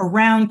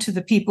around to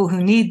the people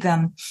who need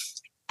them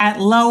at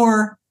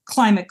lower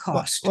climate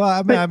cost. Well,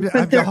 I mean,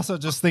 I'm also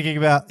just thinking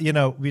about,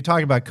 we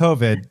talk about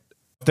COVID.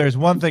 There's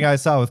one thing I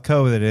saw with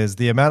COVID is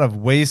the amount of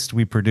waste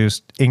we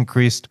produced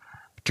increased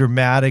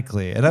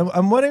dramatically. And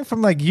I'm wondering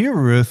from you,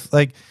 Ruth,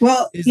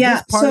 is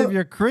this part of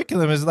your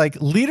curriculum is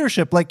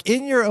leadership,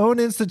 in your own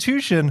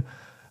institution?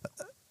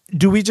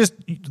 Do we just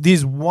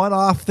these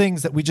one-off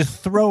things that we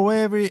just throw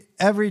away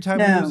every time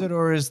we use it?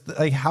 Or is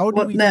how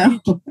do we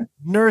teach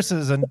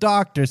nurses and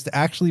doctors to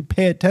actually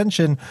pay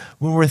attention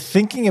when we're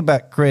thinking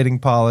about creating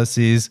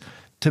policies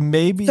to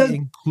maybe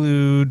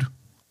include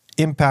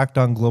impact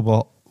on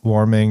global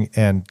warming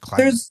and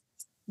climate?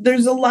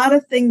 There's a lot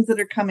of things that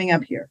are coming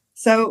up here.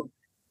 So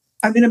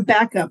I'm going to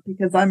back up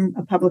because I'm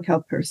a public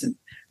health person.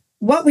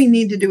 What we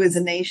need to do as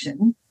a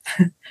nation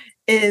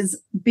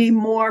is be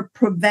more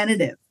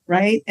preventative,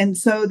 right? And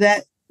so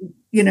that,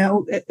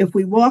 if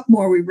we walk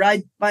more, we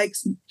ride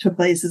bikes to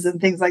places and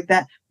things like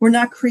that, we're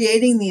not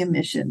creating the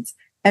emissions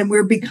and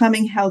we're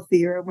becoming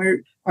healthier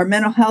and our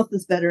mental health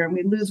is better and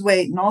we lose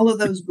weight and all of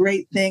those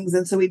great things.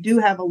 And so we do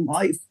have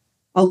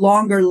a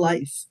longer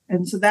life.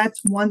 And so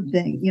that's one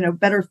thing,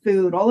 better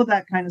food, all of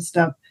that kind of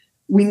stuff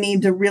we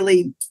need to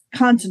really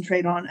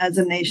concentrate on as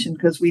a nation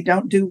because we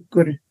don't do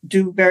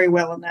very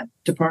well in that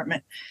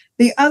department.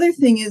 The other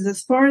thing is,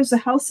 as far as the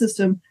health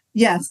system,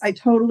 yes, I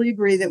totally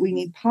agree that we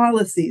need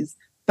policies,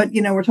 but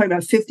we're talking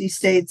about 50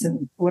 states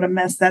and what a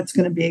mess that's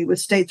going to be with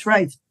states'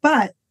 rights.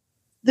 But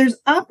there's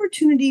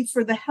opportunity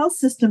for the health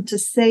system to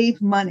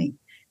save money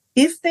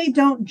if they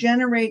don't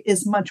generate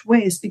as much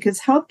waste,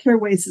 because healthcare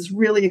waste is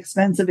really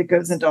expensive. It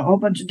goes into a whole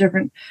bunch of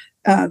different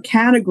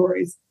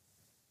categories.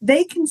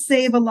 They can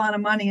save a lot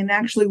of money. And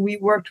actually, we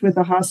worked with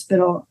a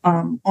hospital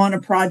on a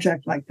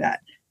project like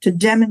that to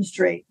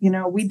demonstrate,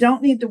 we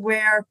don't need to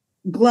wear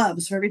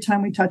gloves for every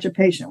time we touch a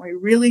patient. We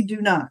really do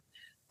not.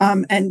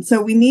 And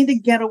so we need to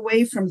get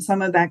away from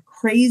some of that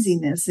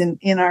craziness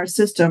in our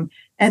system.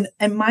 And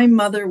my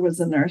mother was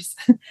a nurse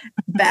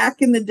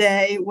back in the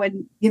day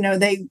when,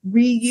 they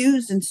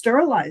reused and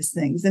sterilized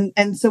things.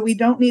 And so we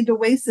don't need to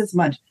waste as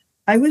much.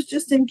 I was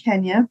just in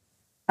Kenya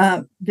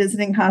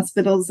visiting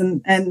hospitals.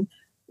 And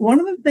one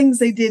of the things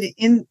they did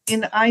in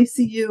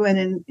ICU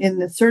and in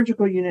the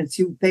surgical units,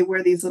 they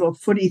wear these little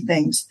footy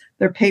things.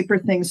 They're paper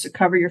things to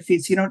cover your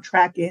feet so you don't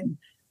track in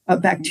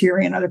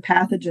bacteria and other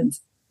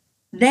pathogens.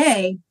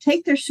 They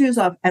take their shoes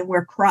off and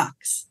wear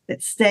Crocs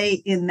that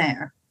stay in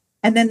there.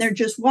 And then they're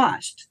just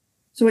washed.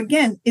 So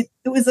again, it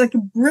was like a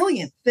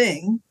brilliant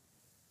thing.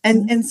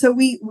 And so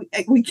we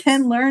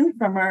can learn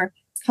from our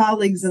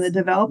colleagues in the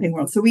developing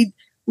world. So we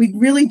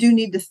really do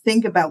need to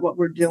think about what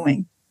we're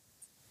doing.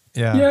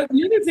 Yeah. Yeah.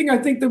 The other thing I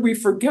think that we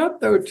forget,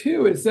 though,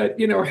 too, is that,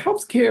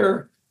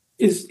 healthcare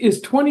is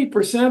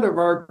 20% of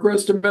our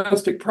gross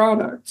domestic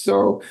product.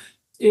 So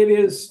it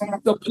is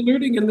the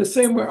polluting in the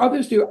same way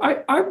others do.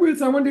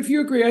 Ruth, I wonder if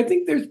you agree. I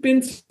think there's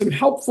been some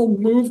helpful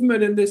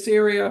movement in this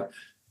area.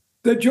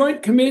 The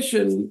Joint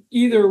Commission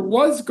either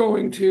was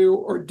going to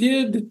or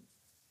did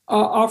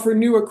offer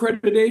new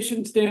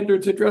accreditation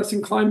standards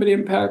addressing climate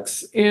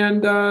impacts.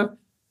 And,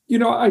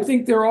 I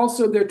think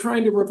they're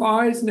trying to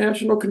revise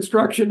national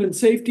construction and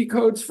safety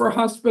codes for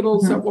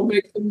hospitals that will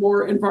make them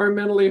more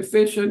environmentally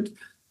efficient.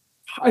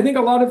 I think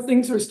a lot of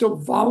things are still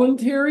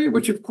voluntary,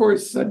 which of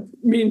course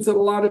means that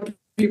a lot of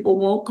people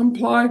won't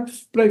comply.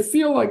 But I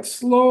feel like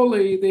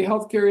slowly the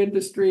healthcare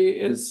industry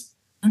is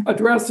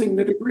addressing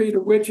the degree to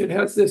which it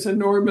has this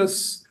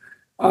enormous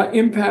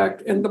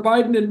impact. And the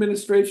Biden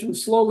administration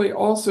slowly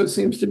also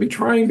seems to be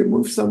trying to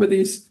move some of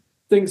these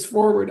things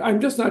forward. I'm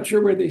just not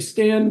sure where they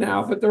stand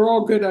now, but they're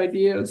all good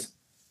ideas.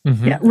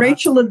 Mm-hmm. Yeah,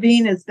 Rachel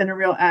Levine has been a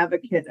real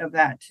advocate of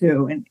that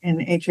too in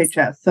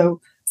HHS. So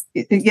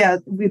yeah,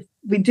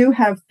 we do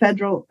have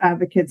federal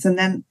advocates, and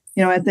then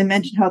as I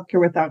mentioned,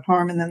 Healthcare Without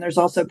Harm, and then there's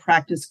also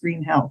Practice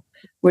Green Health,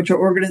 which are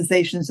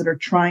organizations that are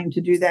trying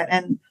to do that.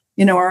 And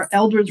our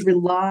elders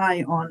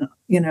rely on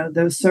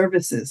those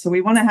services, so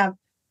we want to have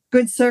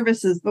good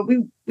services, but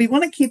we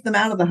want to keep them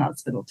out of the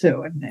hospital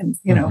too, and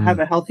have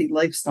a healthy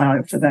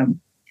lifestyle for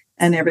them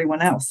and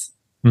everyone else.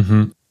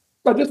 Mm-hmm.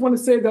 I just want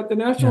to say that the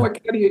National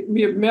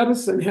Academy of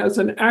Medicine has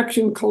an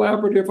action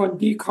collaborative on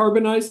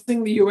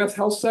decarbonizing the U.S.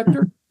 health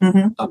sector.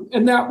 Mm-hmm.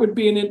 And that would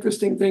be an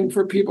interesting thing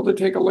for people to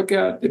take a look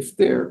at if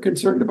they're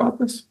concerned about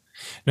this.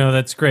 No,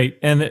 that's great.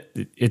 And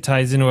it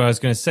ties into what I was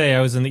going to say.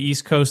 I was on the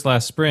East Coast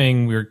last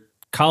spring. We were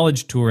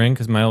college touring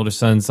because my older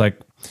son's like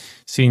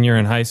senior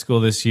in high school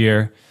this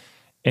year.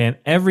 And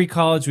every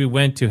college we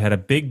went to had a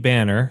big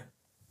banner,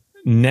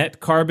 net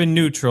carbon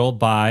neutral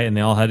by, and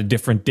they all had a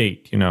different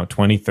date,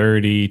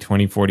 2030,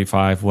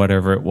 2045,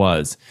 whatever it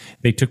was.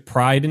 They took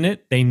pride in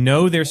it. They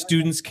know their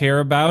students care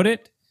about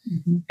it.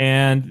 Mm-hmm.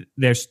 And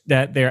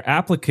their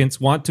applicants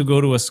want to go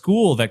to a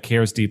school that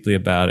cares deeply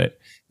about it.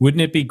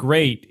 Wouldn't it be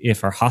great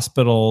if our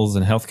hospitals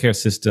and healthcare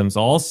systems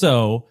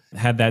also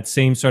had that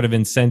same sort of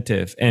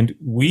incentive? And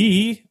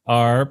we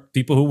are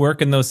people who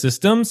work in those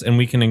systems, and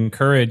we can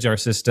encourage our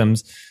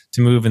systems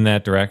to move in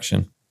that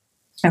direction.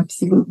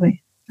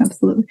 Absolutely.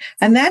 Absolutely.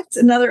 And that's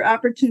another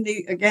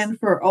opportunity, again,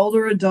 for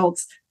older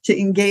adults to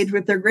engage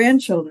with their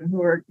grandchildren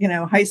who are,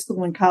 high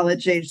school and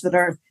college age that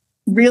are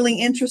really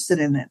interested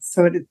in it.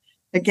 So,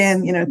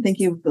 again,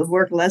 thinking of the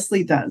work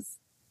Leslie does.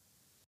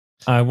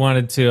 I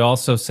wanted to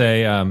also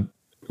say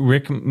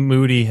Rick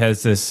Moody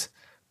has this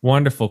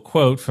wonderful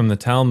quote from the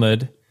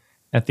Talmud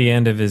at the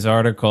end of his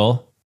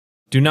article.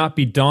 Do not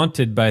be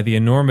daunted by the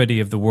enormity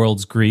of the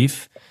world's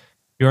grief.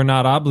 You are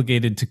not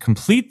obligated to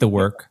complete the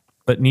work,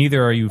 but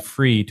neither are you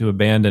free to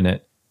abandon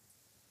it.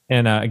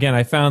 And again,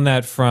 I found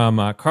that from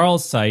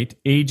Karl's site,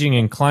 Aging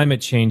and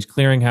Climate Change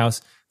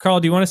Clearinghouse.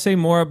 Karl, do you want to say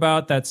more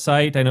about that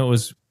site? I know it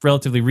was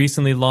relatively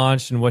recently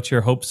launched, and what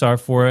your hopes are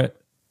for it.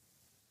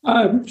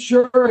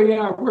 Sure,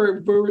 yeah, we're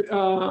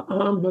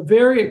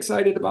very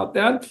excited about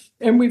that.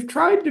 And we've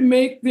tried to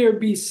make there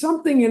be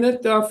something in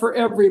it for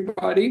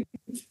everybody.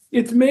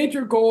 Its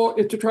major goal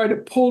is to try to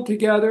pull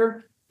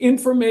together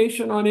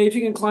information on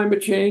aging and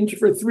climate change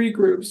for three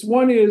groups.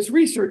 One is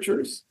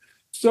researchers,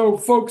 so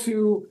folks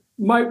who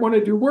might want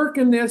to do work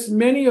in this.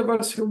 Many of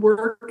us who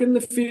work in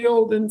the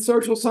field in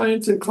social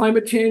science and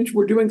climate change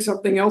were doing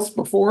something else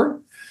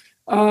before.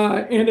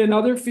 And in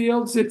other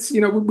fields, it's,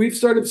 we've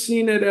sort of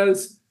seen it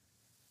as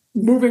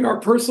moving our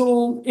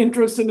personal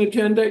interest and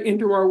agenda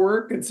into our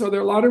work. And so there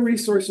are a lot of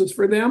resources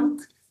for them.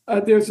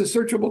 There's a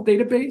searchable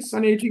database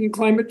on aging and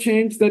climate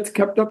change that's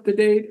kept up to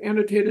date,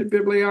 annotated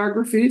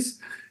bibliographies.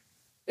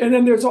 And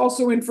then there's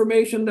also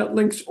information that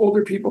links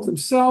older people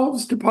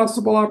themselves to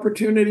possible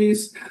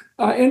opportunities,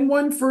 and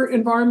one for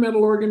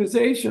environmental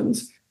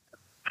organizations.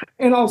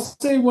 And I'll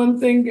say one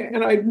thing,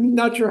 and I'm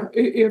not sure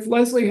if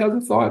Leslie has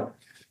a thought.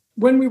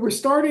 When we were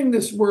starting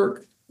this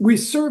work, we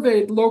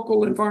surveyed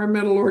local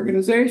environmental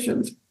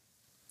organizations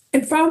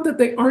and found that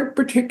they aren't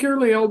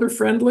particularly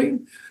elder-friendly.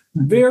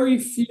 Very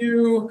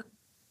few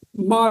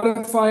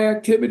modify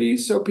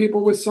activities, so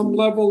people with some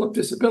level of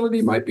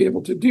disability might be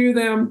able to do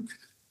them.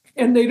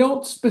 And they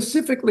don't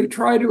specifically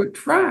try to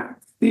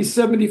attract these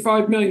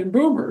 75 million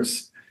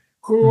boomers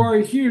who are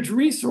a huge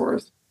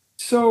resource.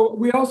 So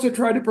we also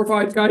try to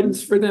provide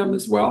guidance for them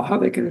as well, how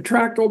they can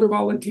attract older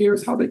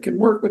volunteers, how they can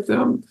work with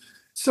them.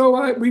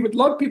 So we would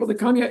love people to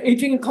come. Yeah,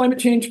 Aging and Climate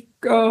Change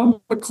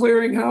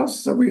Clearinghouse.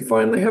 So we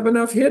finally have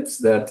enough hits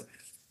that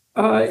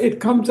it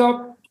comes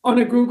up on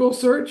a Google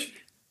search.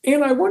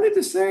 And I wanted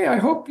to say, I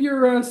hope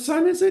your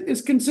son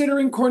is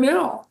considering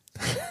Cornell.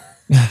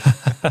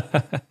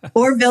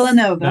 Or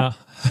Villanova.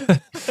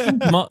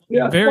 No.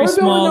 Very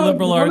small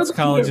liberal arts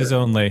colleges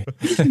only.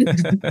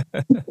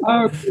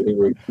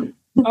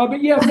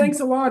 But yeah, thanks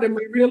a lot. And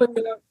we really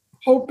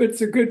hope it's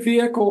a good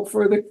vehicle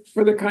for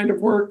the kind of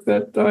work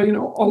that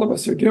all of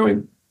us are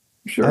doing.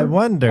 Sure. I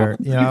wonder,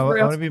 I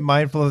want to be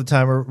mindful of the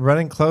time. We're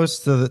running close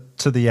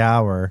to the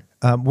hour.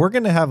 We're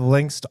going to have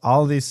links to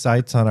all these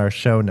sites on our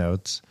show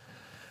notes.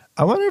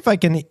 I wonder if I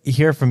can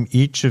hear from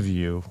each of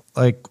you.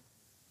 Like,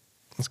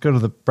 let's go to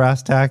the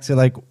brass tacks.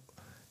 Like,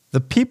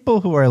 the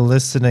people who are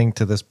listening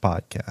to this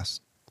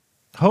podcast,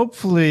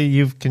 hopefully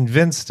you've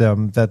convinced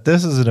them that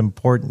this is an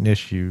important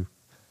issue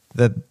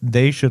that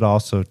they should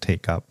also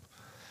take up.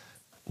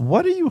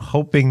 What are you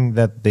hoping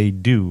that they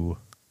do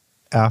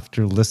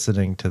after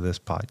listening to this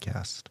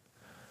podcast?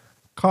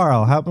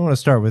 Karl, I want to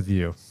start with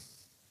you.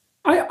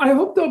 I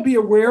hope they'll be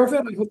aware of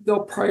it. I hope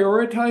they'll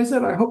prioritize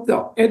it. I hope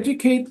they'll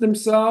educate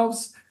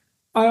themselves.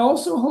 I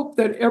also hope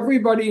that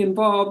everybody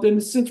involved,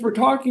 and since we're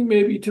talking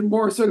maybe to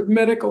more sort of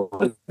medical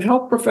and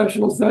health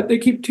professionals, that they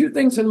keep two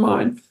things in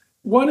mind.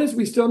 One is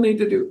we still need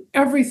to do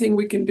everything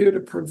we can do to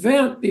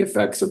prevent the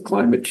effects of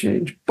climate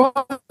change.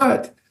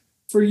 But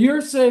for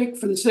your sake,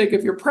 for the sake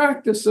of your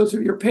practice, those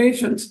of your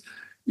patients,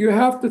 you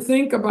have to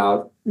think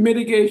about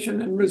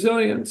mitigation and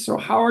resilience. So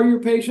how are your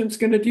patients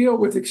going to deal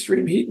with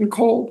extreme heat and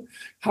cold?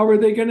 How are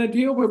they going to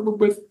deal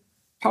with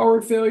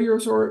power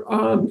failures or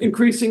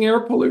increasing air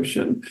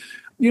pollution?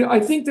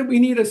 I think that we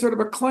need a sort of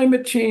a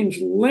climate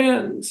change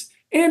lens.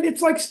 And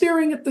it's like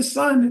staring at the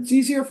sun. It's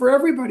easier for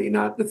everybody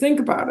not to think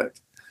about it.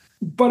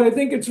 But I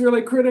think it's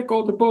really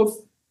critical to both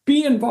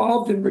be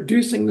involved in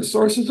reducing the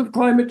sources of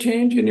climate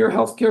change in your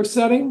healthcare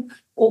setting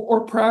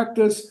or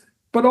practice,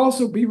 but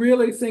also be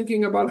really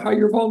thinking about how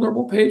your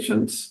vulnerable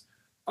patients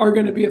are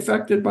going to be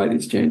affected by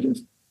these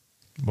changes.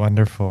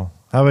 Wonderful.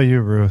 How about you,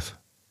 Ruth?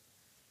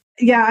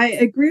 Yeah, I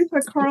agree with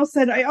what Karl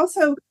said. I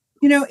also,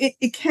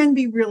 it can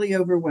be really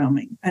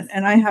overwhelming.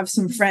 And I have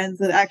some friends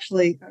that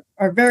actually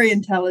are very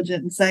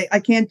intelligent and say, I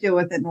can't deal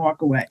with it and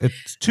walk away.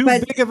 It's too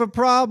big of a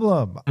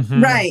problem.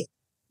 Mm-hmm. Right.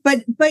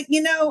 But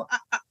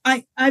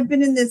I've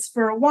been in this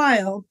for a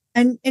while,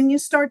 and you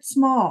start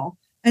small.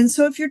 And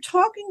so if you're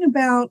talking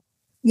about,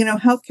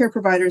 healthcare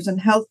providers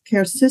and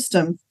healthcare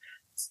systems,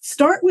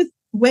 start with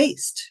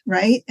waste,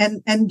 right?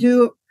 And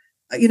do,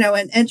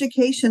 an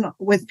education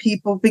with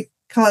people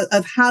because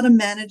of how to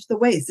manage the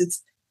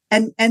waste.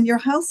 And your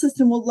health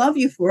system will love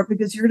you for it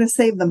because you're going to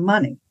save them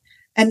money.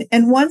 And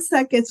once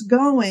that gets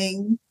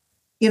going,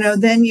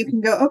 then you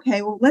can go,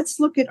 okay, well, let's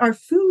look at our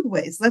food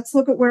waste. Let's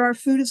look at where our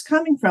food is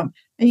coming from.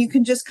 And you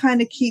can just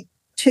kind of keep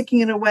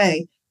ticking it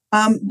away.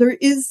 There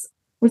is,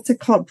 what's it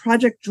called?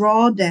 Project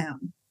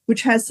Drawdown,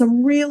 which has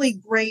some really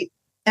great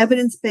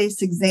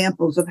evidence-based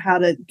examples of how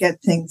to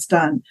get things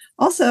done.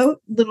 Also,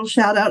 little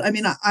shout out. I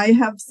mean, I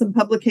have some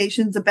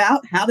publications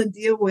about how to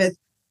deal with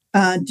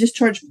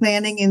discharge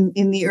planning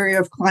in the area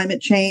of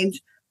climate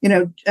change,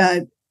 kind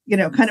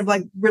of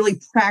like really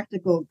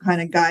practical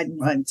kind of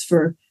guidelines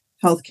for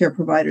healthcare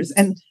providers.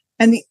 And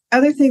the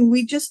other thing,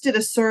 we just did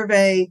a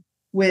survey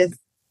with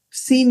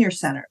senior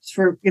centers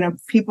for,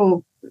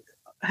 people,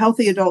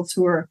 healthy adults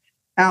who are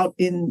out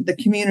in the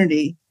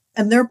community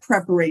and their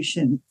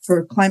preparation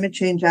for climate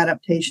change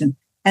adaptation.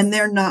 And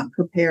they're not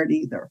prepared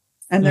either.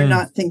 And they're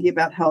not thinking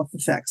about health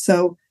effects.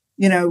 So,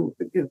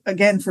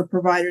 again, for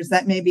providers,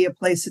 that may be a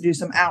place to do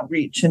some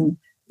outreach and,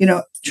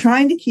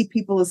 trying to keep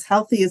people as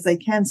healthy as they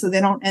can so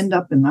they don't end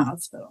up in the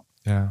hospital.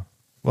 Yeah.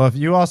 Well, if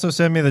you also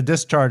send me the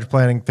discharge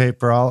planning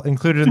paper, I'll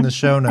include it in the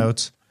show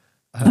notes.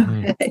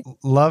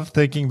 Love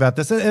thinking about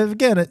this. And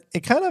again,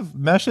 it kind of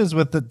meshes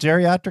with the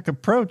geriatric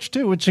approach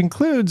too, which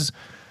includes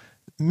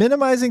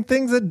minimizing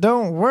things that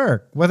don't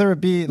work, whether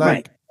it be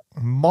like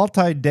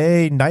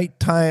multi-day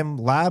nighttime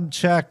lab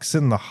checks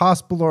in the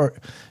hospital or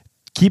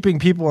keeping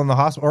people in the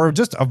hospital or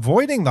just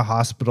avoiding the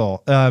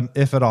hospital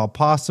if at all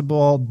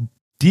possible.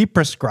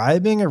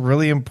 Deprescribing, a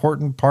really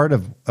important part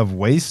of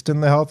waste in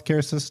the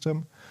healthcare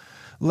system.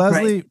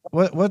 Leslie,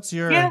 what's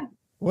your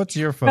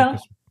focus? Well,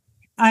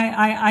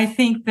 I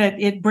think that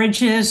it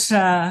bridges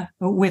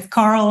with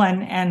Karl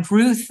and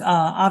Ruth.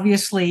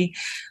 Obviously,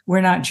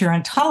 we're not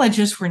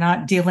gerontologists. We're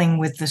not dealing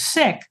with the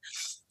sick.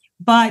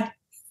 But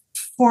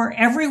for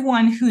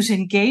everyone who's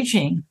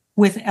engaging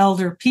with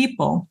elder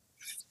people,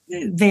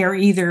 they're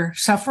either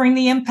suffering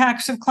the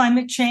impacts of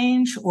climate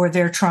change or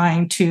they're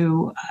trying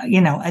to,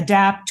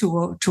 adapt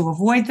to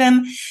avoid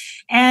them.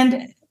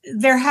 And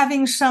they're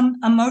having some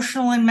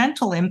emotional and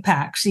mental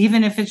impacts,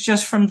 even if it's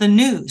just from the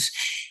news.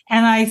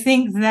 And I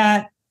think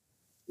that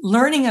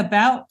learning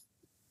about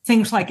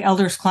things like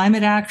Elders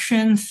Climate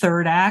Action,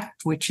 Third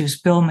Act, which is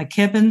Bill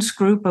McKibben's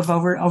group of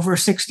over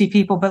 60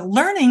 people, but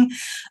learning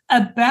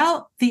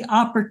about the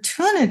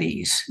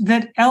opportunities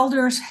that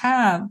elders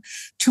have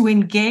to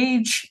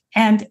engage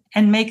and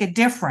make a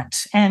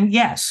difference. And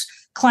yes,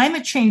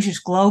 climate change is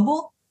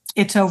global.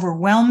 It's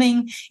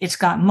overwhelming. It's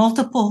got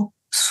multiple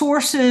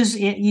sources.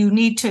 You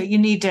need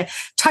to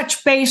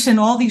touch base in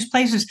all these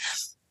places.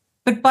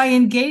 But by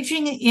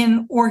engaging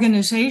in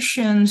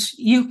organizations,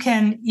 you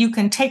can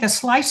take a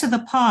slice of the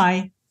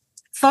pie,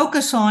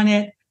 focus on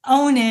it,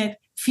 own it,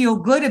 feel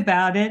good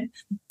about it,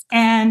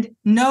 and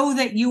know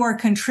that you are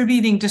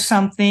contributing to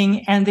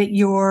something and that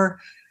you're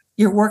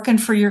working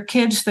for your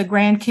kids, the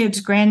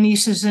grandkids,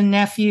 grandnieces, and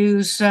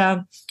nephews,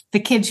 the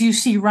kids you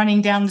see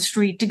running down the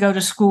street to go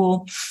to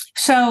school.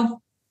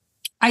 So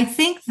I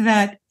think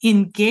that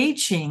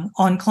engaging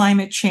on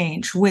climate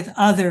change with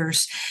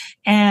others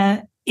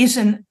is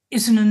an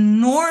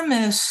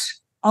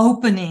enormous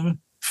opening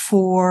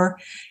for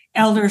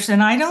elders.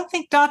 And I don't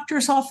think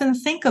doctors often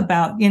think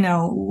about,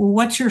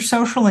 what's your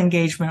social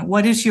engagement?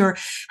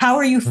 How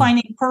are you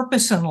finding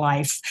purpose in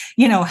life?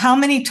 How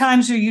many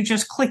times are you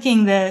just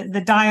clicking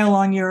the dial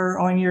on your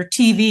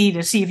TV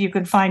to see if you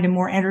could find a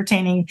more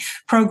entertaining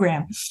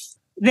program?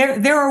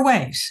 There are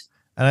ways.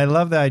 And I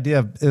love the idea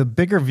of a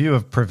bigger view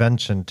of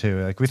prevention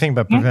too. Like we think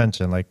about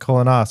prevention, like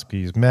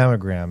colonoscopies,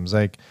 mammograms,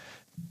 like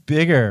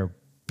bigger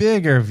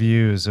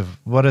views of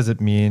what does it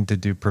mean to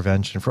do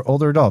prevention for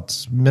older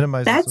adults,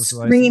 minimize that's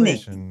social screening.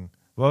 Isolation.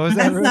 What was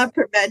that? That's Ruth? not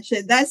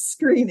prevention. That's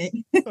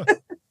screening.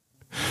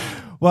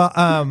 Well,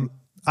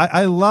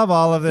 I love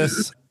all of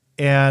this,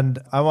 and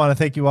I want to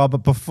thank you all.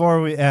 But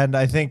before we end,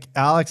 I think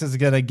Alex is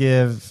going to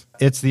give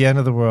 "It's the End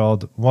of the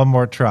World" one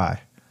more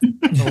try.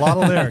 A lot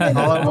of lyrics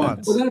all at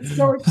once. Well, that's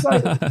so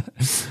exciting.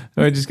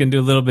 We're just going to do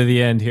a little bit of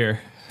the end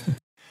here.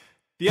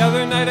 The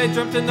other night I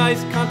dreamt a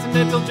nice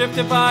continental drift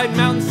divide.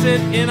 Mountains sit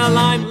in a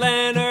line.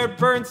 Leonard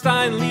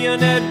Bernstein,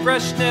 Leonid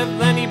Brezhnev,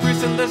 Lenny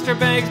Bruce and Lister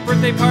Banks.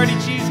 Birthday party,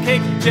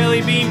 cheesecake,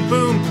 jelly bean,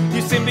 boom.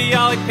 You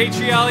symbiotic,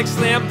 patriotic,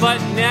 slam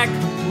butt neck.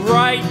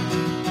 Right.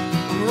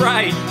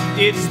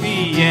 It's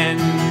the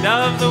end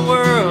of the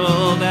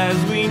world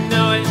as we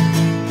know it.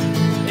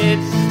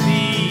 It's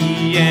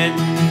the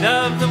end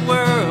of the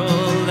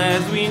world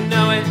as we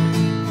know it.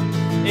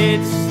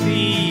 It's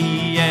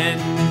the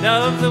end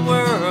of the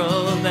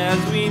world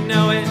as we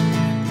know it,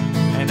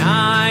 and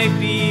I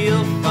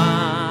feel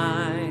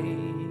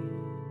fine.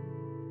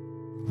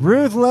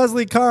 Ruth,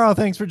 Leslie, Karl,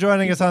 thanks for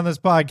joining us on this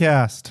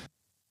podcast.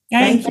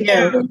 Thank you.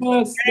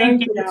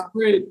 Thank you. That's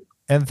great.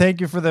 And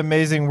thank you for the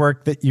amazing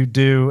work that you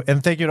do.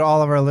 And thank you to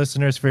all of our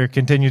listeners for your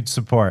continued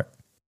support.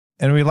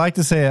 And we'd like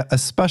to say a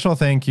special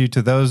thank you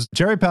to those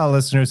Jerry Pal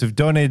listeners who've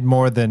donated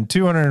more than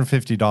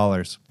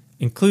 $250.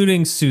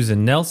 Including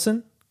Susan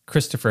Nelson,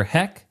 Christopher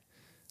Heck,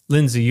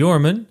 Lindsay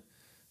Yorman,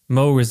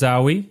 Mo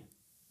Rizawi,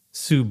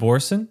 Sue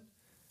Borson,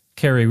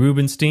 Carrie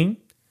Rubenstein,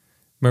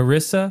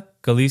 Marissa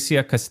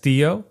Galicia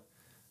Castillo,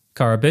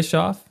 Cara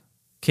Bischoff,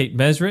 Kate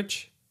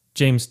Mesrich,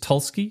 James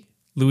Tulsky,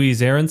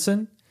 Louise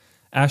Aronson,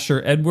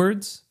 Asher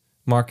Edwards,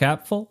 Mark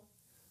Apfel,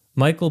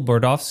 Michael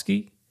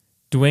Bordowski,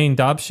 Dwayne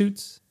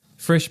Dobschutz,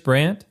 Frisch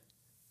Brandt,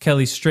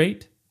 Kelly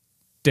Strait,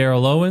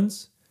 Daryl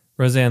Owens,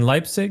 Roseanne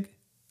Leipzig,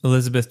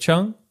 Elizabeth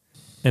Chung,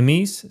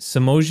 Amis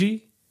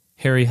Samoji,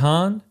 Harry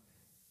Hahn,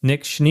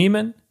 Nick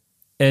Schneeman,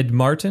 Ed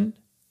Martin,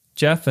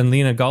 Jeff and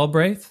Lena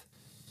Galbraith,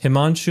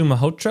 Himanshu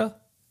Malhotra,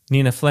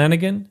 Nina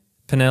Flanagan,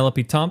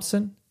 Penelope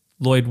Thompson,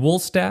 Lloyd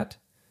Woolstat,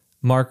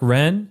 Mark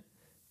Wren,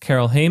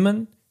 Carol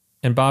Heyman,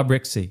 and Bob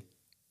Rixey.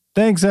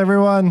 Thanks,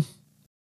 everyone.